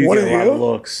wear Oh, you What get a are lot you? of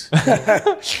looks.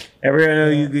 Everyone know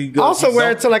you go. I also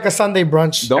wear it to like a Sunday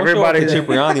brunch. Don't Everybody- show up to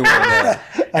Cipriani one day.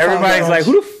 Everybody's like,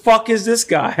 "Who the fuck is this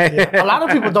guy?" A lot of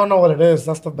people don't know what it is.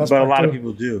 That's the best But a part lot of too.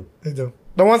 people do. They do.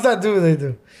 The ones that do, they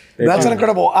do. That's an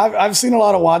incredible. I've seen a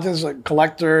lot of watches, like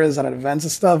collectors and events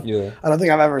and stuff. Yeah. I don't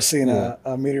think I've ever seen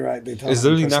a meteorite Daytona. It's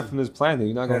literally not from this planet.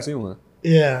 You're not gonna see one.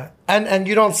 Yeah, and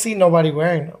you don't see nobody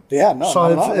wearing them. Yeah, no.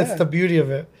 So it's the beauty of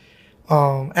it.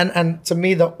 And to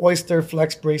me, the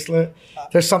Oysterflex bracelet,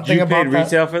 there's something You about paid that.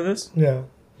 retail for this? Yeah,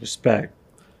 Respect.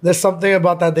 there's something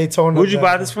about that Daytona. Where'd you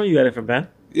buy this from? You got it from Ben?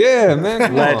 Yeah, man.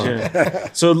 Come on.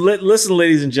 Legend. So listen,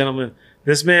 ladies and gentlemen,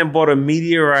 this man bought a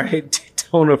meteorite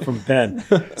Daytona from Ben.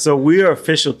 So we are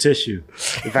official tissue.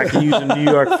 If I can use a New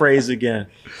York phrase again,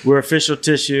 we're official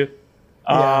tissue.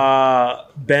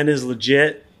 Ben is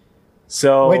legit.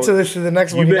 So Wait till this is the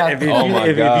next one.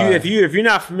 If you're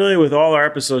not familiar with all our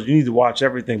episodes, you need to watch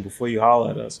everything before you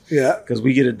holler at us. Yeah, because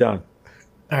we get it done.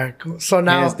 All right, cool. So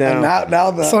now, Hands down.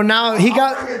 now he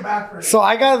got. So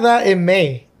I got that in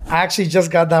May. I actually just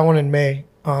got that one in May.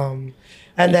 And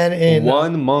then in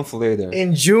 1 month later,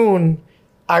 in June,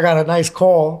 I got a nice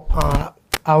call.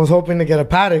 I was hoping to get a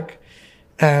paddock,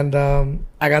 and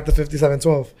I got the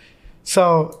 5712.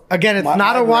 So again, it's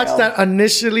not a watch that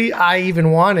initially I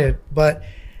even wanted, but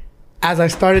as I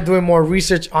started doing more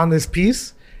research on this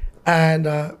piece, and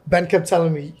Ben kept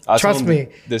telling me, trust me,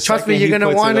 you're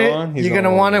gonna want it. You're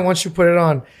gonna want it once you put it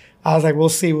on. I was like, we'll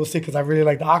see, because I really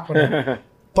like the Aquanaut.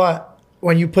 But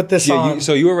when you put this on,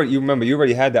 you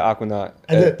already had the Aquanaut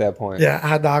at that point. Yeah, I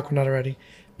had the Aquanaut already.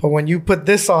 But when you put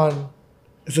this on,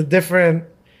 it's a different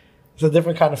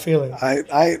kind of feeling.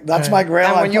 That's my grail.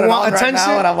 And when you want attention, right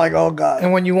now, and I'm like, oh god.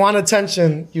 And when you want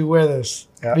attention, you wear this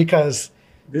because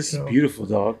this is beautiful,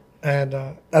 dog. And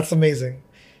that's amazing.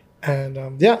 And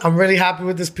I'm really happy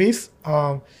with this piece.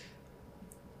 I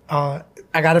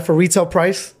got it for retail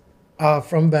price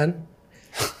from Ben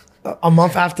a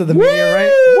month after the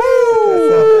meteorite.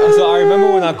 So I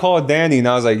remember when I called Danny and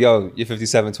I was like, "Yo, your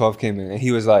 5712 came in," and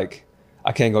he was like,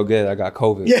 I can't go get it. I got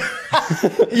COVID. Yeah.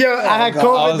 I had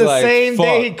COVID the same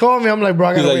day he called me. I'm like, bro,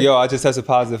 I gotta He's like, yo, I just tested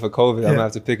positive for COVID. I'm gonna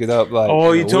have to pick it up. Like,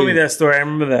 you told me that story. I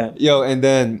remember that. Yo, and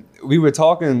then we were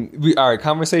talking. All right,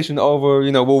 conversation over.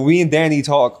 We and Danny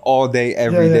talk all day,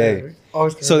 every day.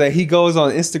 So that he goes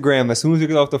on Instagram as soon as we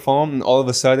get off the phone, and all of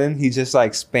a sudden he just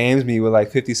like spams me with like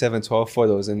 5712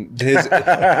 photos, and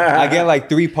I get like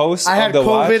 3 posts. I had COVID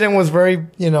watch. And was very,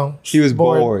 he was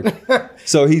bored.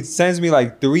 So he sends me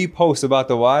like 3 posts about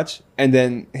the watch, and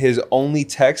then his only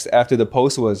text after the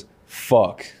post was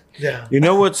 "fuck." Yeah. You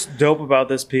know what's dope about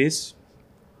this piece?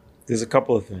 There's a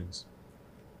couple of things.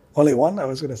 Only one, I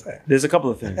was gonna say. There's a couple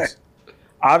of things.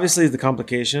 Obviously, the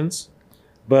complications.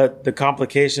 But the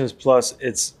complications plus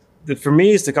for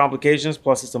me it's the complications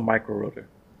plus it's a micro rotor.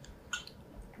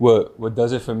 What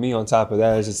does it for me on top of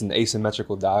that is it's an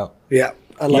asymmetrical dial. Yeah.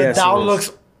 I like the dial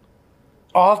looks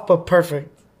off but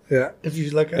perfect. Yeah. If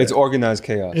you look at it's organized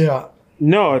chaos. Yeah.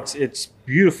 No, it's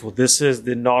beautiful. This is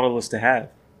the Nautilus to have.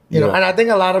 And I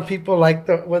think a lot of people like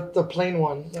the plain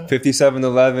one.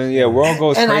 5711. Yeah, world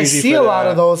goes and crazy. And I see a lot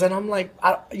of those and I'm like,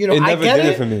 I never get did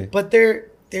it for me. But they're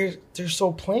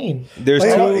so plain. There's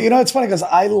it's funny because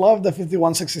I love the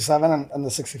 5167 and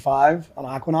the 65 on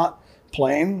Aquanaut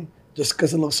plain just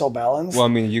because it looks so balanced. Well, I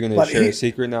mean, you're gonna share a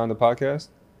secret now on the podcast.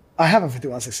 I have a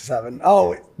 5167.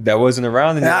 Oh, that wasn't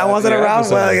around. I wasn't around.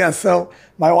 Episode. Well, yeah. So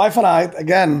my wife and I,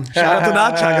 again, shout out to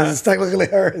Nacha because it's technically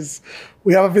hers.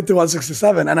 We have a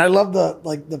 5167, and I love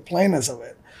the plainness of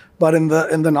it. But in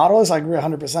the Nautilus, I agree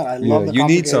 100%. I love the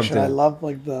complication. I love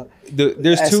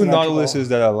There's 2 Nautiluses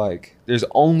that I like. There's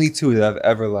only 2 that I've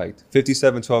ever liked.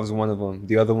 5712 is one of them.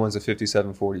 The other one's a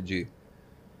 5740G.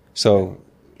 So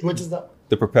which is that?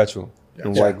 The Perpetual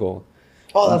in white gold.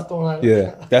 Oh, that's the one I like.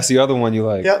 Yeah, that's the other one you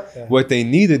like. Yep. Yeah. What they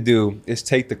need to do is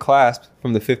take the clasp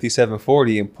from the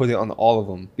 5740 and put it on all of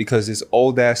them because this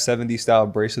old ass 70 style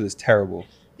bracelet is terrible.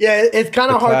 Yeah, it's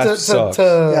kind of hard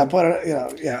to put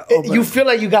it, you feel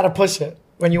like you got to push it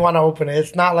when you want to open it.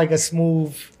 It's not like a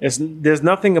smooth. There's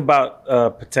nothing about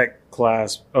Protect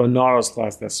class or Nautilus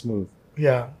class that's smooth.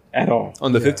 Yeah. At all.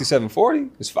 On the 5740,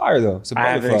 it's fire though. It's a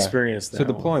butterfly. I haven't experienced that. To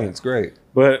deploy, it's great.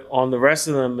 But on the rest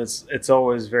of them, it's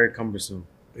always very cumbersome.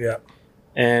 Yeah.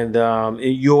 And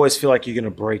you always feel like you're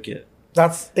gonna break it.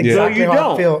 That's exactly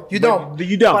how I feel. You don't.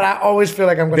 But I always feel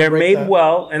like I'm going to break They're made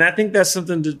well, and I think that's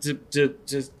something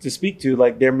to speak to.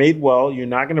 Like, they're made well. You're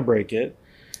not going to break it,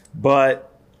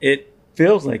 but it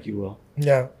feels like you will.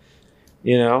 Yeah.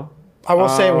 I will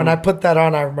say, when I put that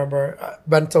on, I remember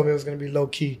Ben told me it was going to be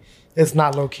low-key. It's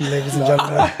not low-key, ladies and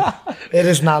gentlemen. It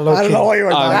is not low-key. I don't know what you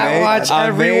were talking about.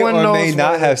 Everyone knows. I may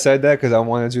not have said that because I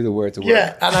wanted you to wear it to work.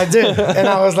 Yeah, and I did. And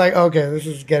I was like, okay, this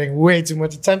is getting way too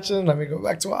much attention. Let me go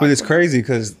back to Aquanaut. But it's crazy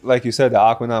because, like you said, the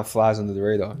Aquanaut flies under the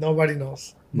radar. Nobody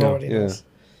knows. Nobody knows.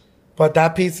 But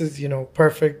that piece is,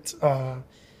 perfect.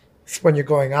 When you're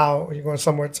going out, when you're going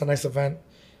somewhere, it's a nice event.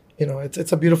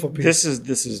 It's a beautiful piece. This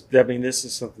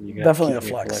is something you can Definitely keep a in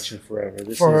your flex. collection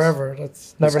forever. Forever.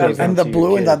 That's never goes leaving. And the to blue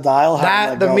your and kid. that dial.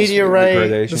 That, the girls- meteorite,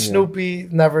 Gradation, the yeah. Snoopy,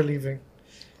 never leaving.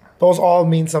 Those all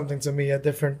mean something to me at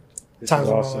different This times is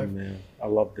of my awesome, life. man. I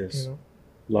love this.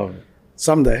 Love it.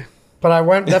 Someday. But I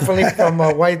went definitely from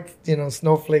a white,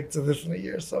 snowflake to this in a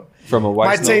year. So From a My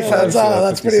white taste- snowflake to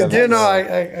that's pretty 57.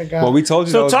 I got. Well, we told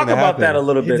you that So was talk gonna about happen. that a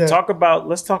little You bit. did.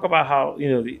 Let's talk about how,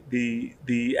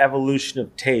 the evolution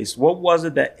of taste. What was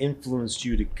it that influenced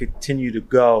you to continue to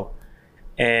go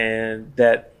and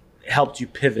that helped you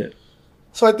pivot?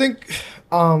 So I think,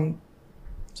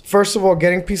 first of all,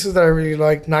 getting pieces that I really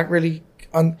like, not really,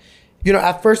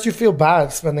 at first you feel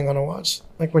bad spending on a watch.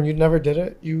 Like when you never did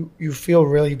it, you feel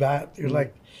really bad. You're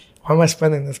like, why am I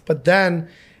spending this? But then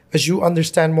as you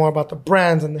understand more about the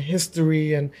brands and the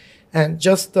history and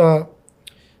just the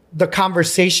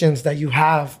conversations that you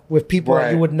have with people that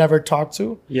you Right. would never talk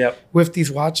to Yep. with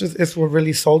these watches, it's what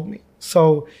really sold me.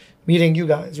 So meeting you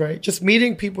guys, right? Just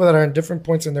meeting people that are in different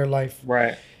points in their life.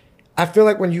 Right. I feel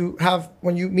like when you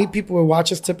meet people with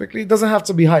watches, typically it doesn't have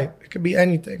to be hype. It could be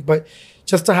anything, but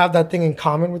just to have that thing in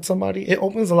common with somebody, it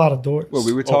opens a lot of doors. Well,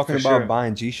 we were talking for about sure.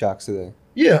 buying G-Shocks today.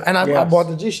 Yeah, and I Yes. bought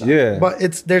the G-Shock. Yeah.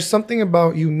 But there's something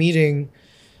about you meeting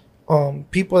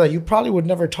people that you probably would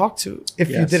never talk to if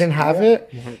you Yes. didn't have it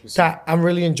 100%. that I'm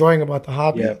really enjoying about the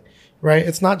hobby. Yeah. Right?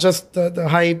 It's not just the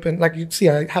hype and like you see,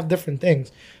 I have different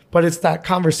things. But it's that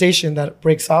conversation that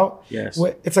breaks out. Yes.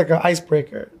 It's like an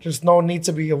icebreaker. There's no need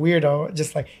to be a weirdo.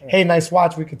 Just like, hey, nice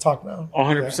watch. We can talk now.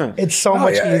 100%. It's so No,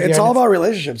 much yeah, easier. it's and all about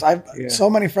relationships. I've Yeah. so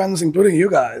many friends, including you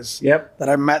guys, Yep. that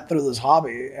I met through this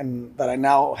hobby and that I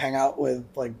now hang out with,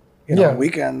 like, Yeah.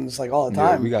 weekends, like all the Yeah,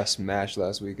 time. we got smashed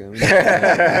last weekend. We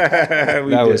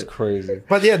that was did. crazy.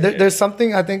 But yeah, there's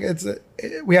something I think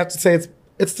we have to say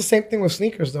it's the same thing with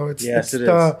sneakers though. Yes, it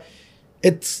is.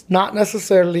 It's not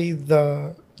necessarily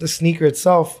the sneaker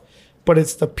itself, but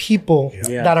it's the people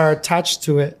Yeah. that are attached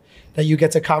to it that you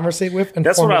get to conversate with. And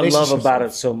That's form what I love relationships about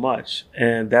with. it so much.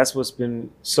 And that's what's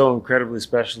been so incredibly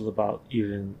special about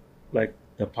even like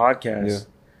the podcast Yeah.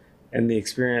 and the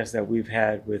experience that we've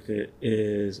had with it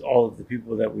is all of the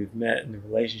people that we've met and the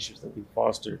relationships that we've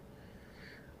fostered.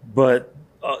 But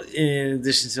in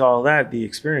addition to all that, the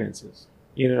experiences,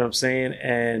 you know what I'm saying?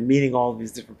 And meeting all of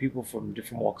these different people from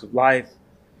different walks of life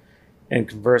and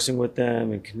conversing with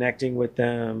them and connecting with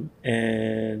them.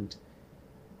 And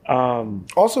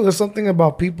Also, there's something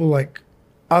about people like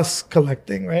us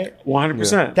collecting, right?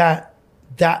 100%.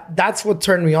 That's what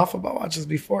turned me off about watches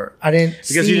before. I didn't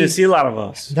Because you didn't see a lot of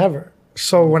us. Never.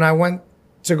 So when I went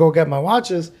to go get my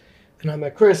watches and I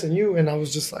met Chris and you, and I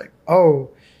was just like, oh,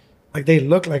 like they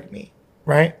look like me,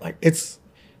 right? Like it's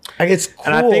cool.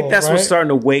 And I think that's right? what's starting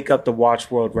to wake up the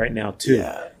watch world right now too.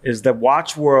 Yeah. Is the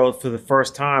watch world for the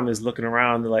first time is looking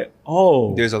around, they're like,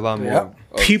 oh, There's a lot more. Yeah.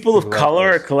 people of like color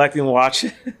are us. collecting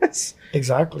watches.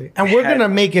 Exactly. And we're gonna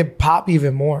make it pop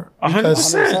even more.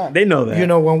 Because 100%. They know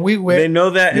that. when we wear they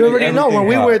know that. you and already know when everything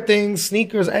we pop. wear things,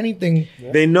 sneakers, anything.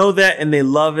 They know that and they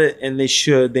love it and they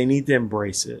should. They need to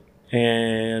embrace it.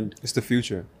 And It's the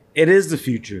future. it is the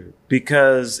future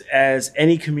because as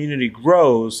any community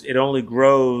grows, it only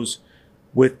grows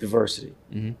with diversity.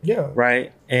 Yeah.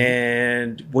 Right.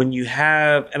 And when you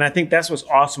have, and I think that's what's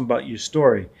awesome about your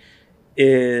story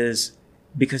is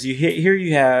because here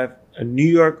you have a New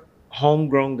York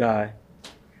homegrown guy,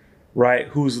 right,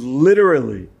 who's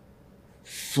literally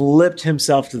flipped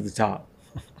himself to the top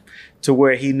to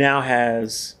where he now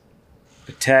has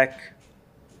Patek,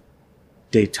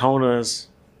 Daytonas,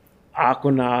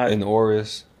 Aquanaut In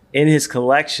Oris. in his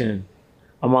collection,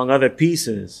 among other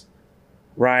pieces,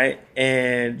 right?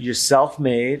 And you're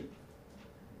self-made,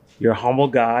 you're a humble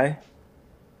guy,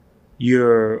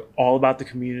 you're all about the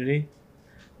community,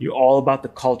 you're all about the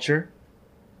culture.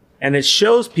 And it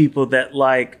shows people that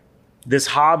like this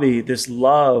hobby, this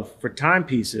love for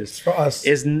timepieces For us.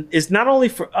 is not only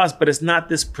for us, but it's not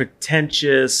this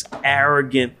pretentious,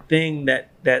 arrogant thing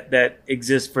that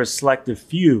exists for a selective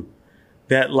few.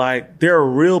 That like there are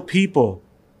real people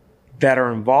that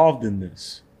are involved in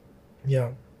this.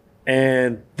 Yeah.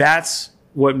 And that's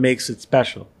what makes it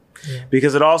special. Yeah.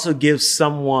 Because it also gives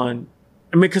someone,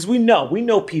 I mean, because we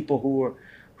know people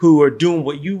who are doing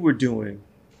what you were doing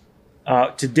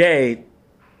today,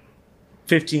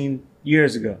 15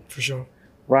 years ago, For sure.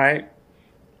 right?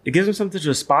 It gives them something to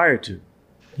aspire to.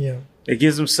 Yeah. It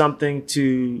gives them something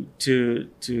to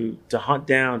hunt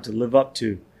down, to live up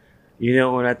to, you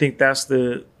know. And I think that's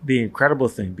the incredible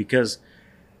thing because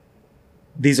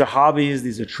these are hobbies,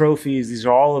 these are trophies, these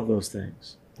are all of those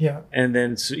things. Yeah. And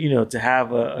then, to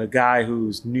have a guy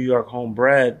who's New York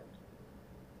homebred,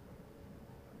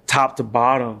 top to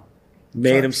bottom,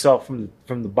 made himself from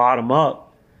the bottom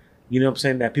up, you know what I'm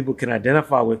saying, that people can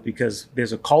identify with because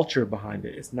there's a culture behind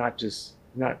it. It's not just,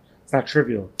 it's not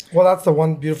trivial. Well, that's the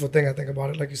one beautiful thing I think about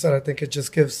it. Like you said, I think it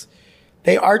just gives,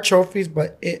 they are trophies,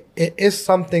 but it is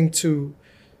something to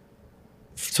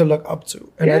look up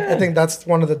to. And I think that's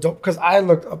one of the dope, because I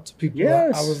looked up to people.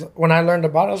 Yes. When I learned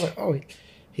about it, I was like, oh,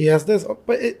 he has this.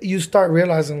 But you start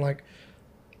realizing like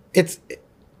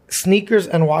sneakers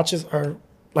and watches are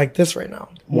like this right now.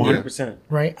 100%.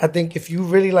 Right? I think if you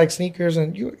really like sneakers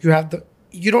and you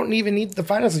don't even need the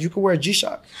finances. You can wear a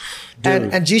G-Shock.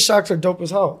 And G-Shocks are dope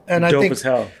as hell. And I think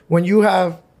when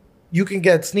you can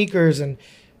get sneakers and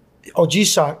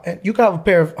G-Shock, and you can have a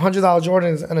pair of $100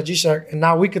 Jordans and a G-Shock, and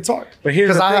now we could talk. But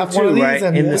here's the thing too, right?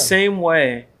 In the same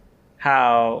way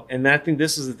and I think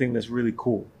this is the thing that's really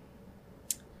cool.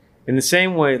 In the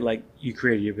same way, like you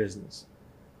created your business,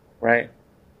 right?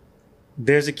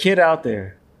 There's a kid out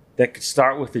there that could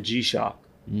start with a G-Shock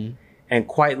and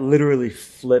quite literally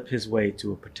flip his way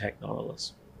to a Protect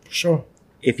Nautilus. Sure.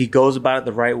 If he goes about it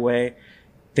the right way,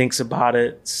 thinks about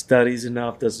it, studies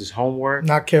enough, does his homework.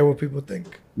 Not care what people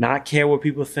think.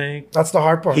 That's the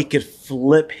hard part. He could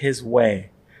flip his way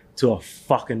to a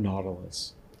fucking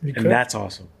Nautilus. And that's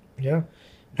awesome. Yeah.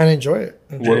 And enjoy it.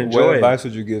 What advice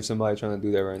would you give somebody trying to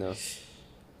do that right now?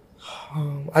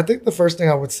 I think the first thing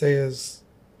I would say is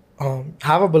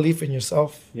have a belief in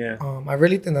yourself. Yeah. I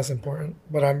really think that's important.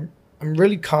 But I'm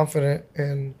really confident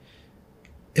in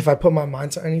if I put my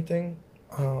mind to anything.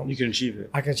 You can achieve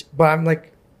it. But I'm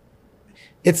like,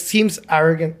 it seems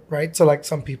arrogant, right? To like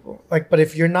some people. Like, but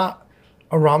if you're not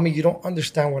around me, you don't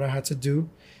understand what I had to do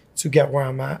to get where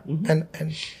I'm at.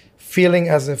 And feeling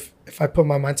as if I put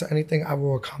my mind to anything, I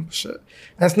will accomplish it.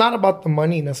 And it's not about the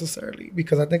money necessarily,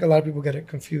 because I think a lot of people get it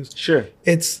confused. Sure.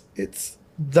 It's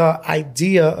the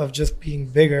idea of just being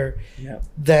bigger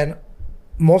than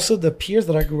most of the peers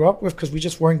that I grew up with, because we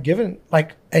just weren't given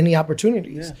like any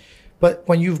opportunities. Yeah. But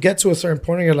when you get to a certain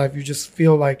point in your life, you just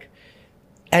feel like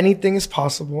anything is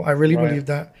possible. I really believe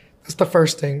that. That's the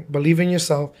first thing. Believe in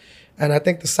yourself. And I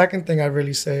think the second thing I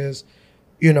really say is,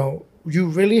 you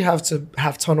really have to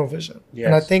have tunnel vision. Yes.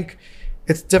 And I think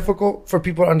it's difficult for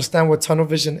people to understand what tunnel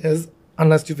vision is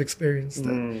unless you've experienced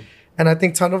it. And I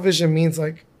think tunnel vision means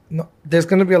like, there's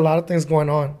going to be a lot of things going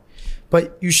on,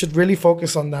 but you should really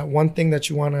focus on that one thing that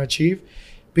you want to achieve,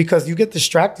 because you get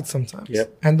distracted sometimes.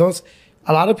 Yep. And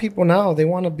a lot of people now, they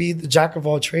want to be the jack of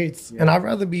all trades. Yeah. And I'd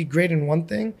rather be great in one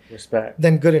thing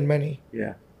than good in many.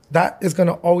 Yeah. That is going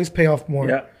to always pay off more.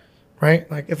 Yeah.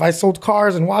 Right? Like if I sold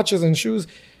cars and watches and shoes,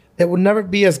 it would never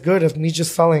be as good as me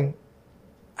just having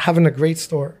a great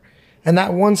store. And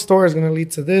that one store is going to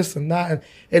lead to this and that. And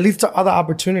it leads to other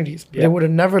opportunities. But it would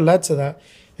have never led to that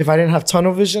if I didn't have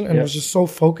tunnel vision and was just so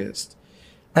focused.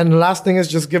 And the last thing is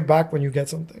just give back when you get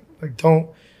something. Like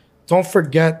don't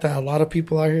forget that a lot of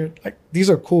people out here, like these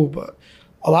are cool, but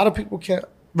a lot of people can't.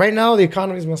 Right now, the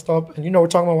economy's messed up. And we're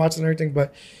talking about watches and everything,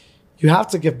 but you have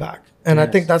to give back. And I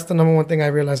think that's the number one thing I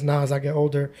realize now as I get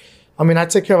older. I mean, I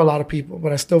take care of a lot of people,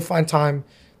 but I still find time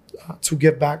to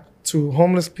give back to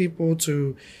homeless people,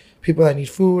 to people that need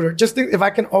food, or just think if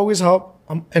I can always help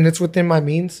and it's within my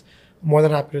means, I'm more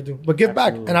than happy to do. But give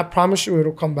back, and I promise you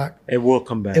it'll come back. It will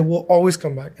come back. It will always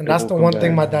come back. And that's the one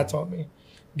thing my dad taught me.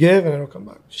 Give and it'll come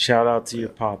back. Shout out to your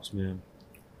pops, man.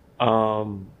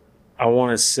 I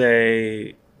want to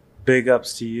say big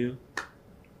ups to you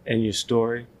and your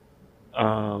story.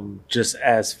 Just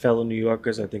as fellow New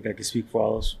Yorkers, I think I can speak for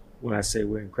all of us when I say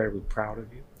we're incredibly proud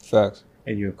of you. Facts.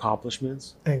 And your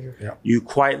accomplishments. Thank you. Yeah. You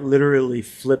quite literally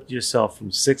flipped yourself from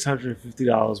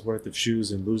 $650 worth of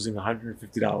shoes and losing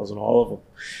 $150 on all of them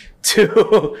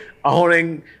to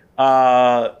owning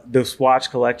the Swatch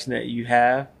collection that you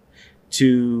have,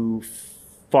 to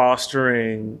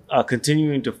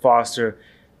continuing to foster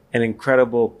an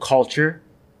incredible culture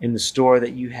in the store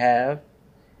that you have,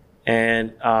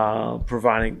 and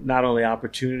providing not only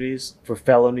opportunities for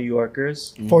fellow New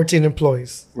Yorkers. 14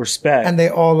 employees. Respect. And they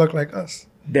all look like us.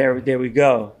 There we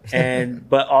go. And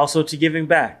but also to giving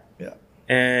back. Yeah.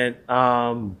 And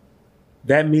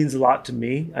that means a lot to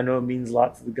me. I know it means a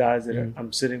lot to the guys that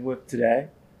I'm sitting with today.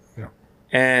 Yeah.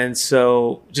 And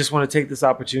so just want to take this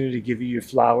opportunity to give you your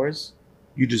flowers.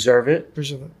 You deserve it.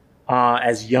 Appreciate that.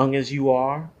 As young as you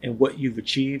are and what you've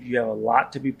achieved, you have a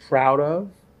lot to be proud of.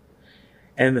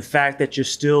 And the fact that you're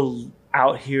still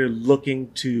out here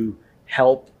looking to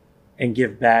help and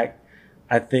give back,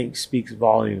 I think speaks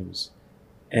volumes.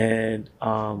 And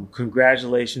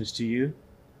congratulations to you.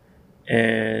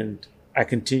 And I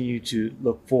continue to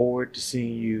look forward to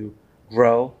seeing you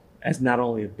grow as not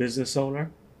only a business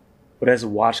owner, but as a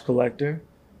watch collector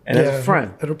and as a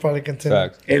friend. It'll probably continue.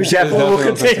 Facts. It definitely will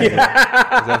continue. It's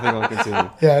definitely going to continue.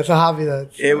 Yeah, it's a hobby that.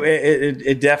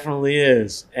 It definitely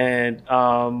is. And,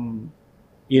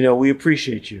 we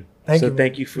appreciate you.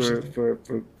 Thank you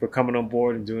for coming on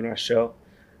board and doing our show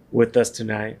with us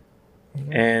tonight.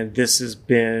 Mm-hmm. And this has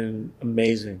been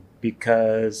amazing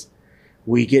because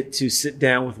we get to sit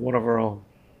down with one of our own,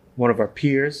 one of our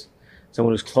peers,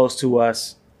 someone who's close to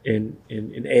us in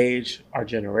age, our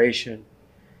generation,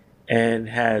 and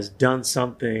has done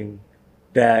something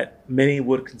that many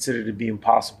would consider to be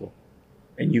impossible.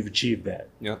 And you've achieved that.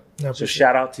 Yeah. So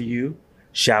shout out to you.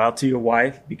 Shout out to your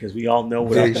wife, because we all know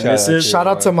what this is. Shout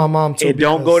out to my mom too. It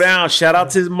don't go down. Shout out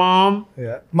to his mom.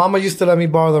 Yeah. Mama used to let me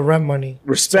borrow the rent money.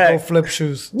 Respect. To go flip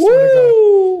shoes.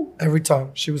 Woo! Every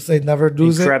time. She would say never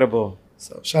lose it. Incredible.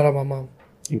 So shout out my mom.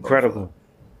 Incredible.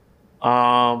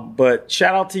 But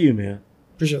shout out to you, man.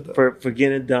 Appreciate that. For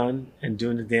getting it done and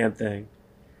doing the damn thing.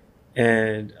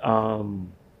 And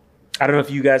I don't know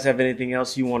if you guys have anything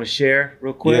else you want to share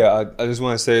real quick. Yeah, I just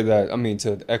want to say that,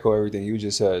 to echo everything you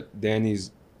just said,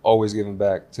 Danny's always giving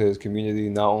back to his community,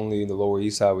 not only in the Lower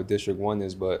East Side with District 1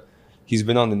 is, but he's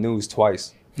been on the news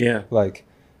twice. Yeah. Like,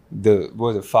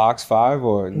 was it Fox 5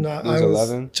 or News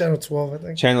 11? Channel 12, I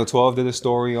think. Channel 12 did a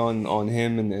story on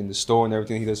him and the store and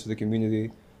everything he does for the community.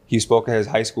 He spoke at his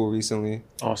high school recently.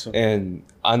 Awesome. And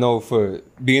I know, for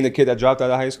being a kid that dropped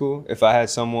out of high school, if I had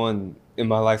someone in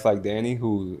my life like Danny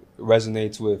who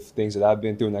resonates with things that I've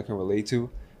been through and I can relate to,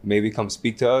 maybe come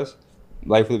speak to us,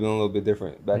 life would have been a little bit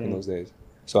different back in those days.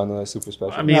 So I know that's super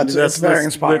special. I mean, it's very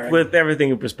inspiring. With everything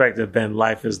in perspective, Ben,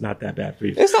 life is not that bad for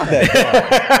you. It's not that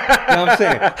bad. You know what I'm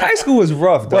saying? High school was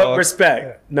rough, But dog.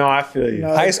 respect. No, I feel you.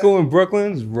 High school in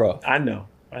Brooklyn is rough. I know.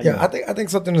 I think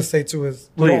something to say too is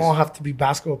we don't all have to be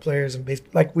basketball players and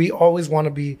baseball. Like, we always want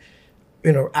to be,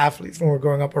 athletes when we're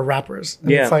growing up, or rappers.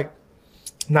 And it's like,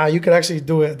 you could actually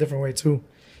do it a different way too.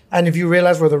 And if you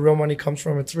realize where the real money comes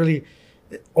from, it's really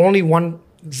only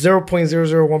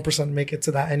 0.001% make it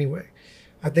to that anyway.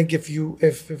 I think if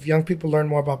young people learn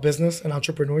more about business and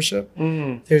entrepreneurship,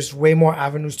 there's way more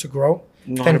avenues to grow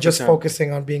 100%. Than just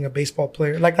focusing on being a baseball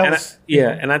player. Like that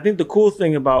and I think the cool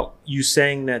thing about you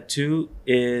saying that too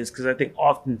is because I think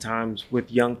oftentimes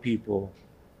with young people,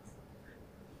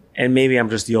 and maybe I'm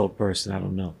just the old person, I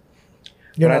don't know.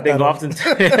 I think oftentimes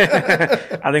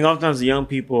the young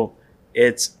people,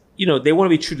 it's, they want to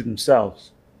be true to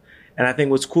themselves. And I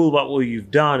think what's cool about what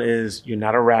you've done is you're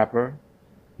not a rapper,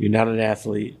 you're not an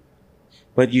athlete,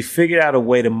 but you figured out a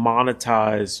way to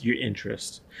monetize your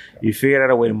interest. You figured out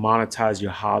a way to monetize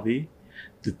your hobby,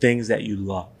 the things that you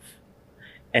love,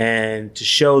 and to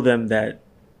show them that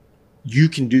you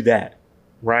can do that,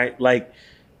 right? Like,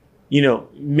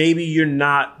 maybe you're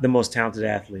not the most talented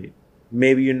athlete.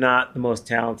 Maybe you're not the most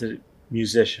talented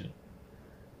musician.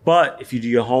 But if you do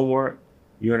your homework,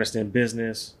 you understand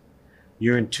business,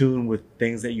 you're in tune with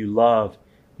things that you love,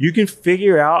 you can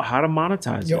figure out how to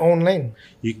monetize your own lane.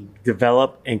 You can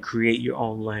develop and create your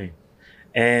own lane.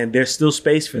 And there's still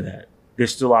space for that.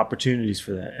 There's still opportunities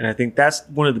for that. And I think that's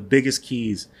one of the biggest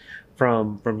keys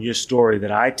from your story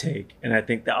that I take, and I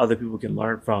think that other people can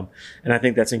learn from. And I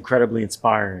think that's incredibly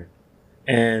inspiring.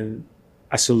 And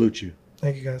I salute you.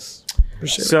 Thank you, guys.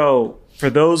 Appreciate it. So for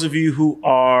those of you who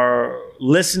are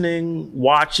listening,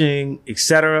 watching,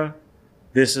 etc.,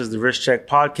 this is the Risk Check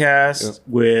Podcast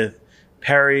with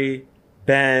Perry,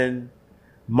 Ben,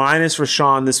 minus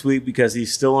Rashawn this week because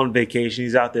he's still on vacation.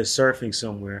 He's out there surfing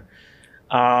somewhere.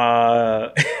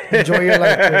 Enjoy your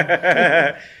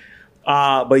life.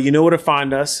 But you know where to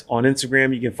find us. On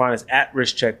Instagram, you can find us at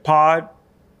Risk Check Pod.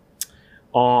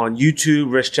 On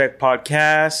YouTube, Risk Check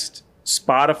Podcast.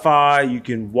 Spotify, you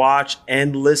can watch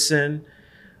and listen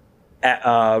at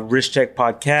Risk Check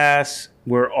Podcast.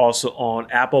 We're also on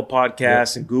Apple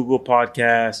Podcasts and Google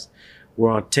Podcasts.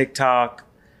 We're on TikTok.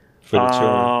 For the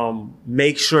children.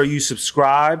 Make sure you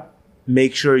subscribe.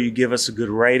 Make sure you give us a good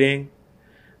rating.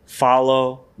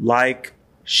 Follow, like,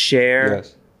 share.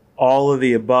 Yes. All of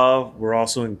the above. We're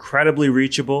also incredibly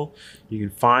reachable. You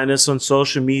can find us on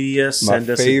social media. Send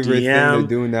us a DM. My favorite thing to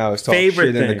do now is talk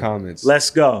shit in the comments. Let's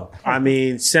go.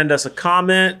 Send us a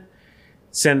comment.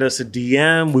 Send us a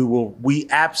DM. We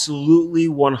absolutely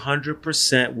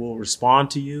 100% will respond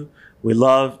to you. We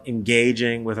love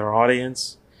engaging with our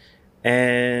audience.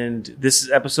 And this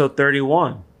is episode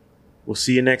 31. We'll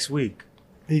see you next week.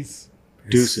 Peace.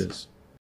 Deuces.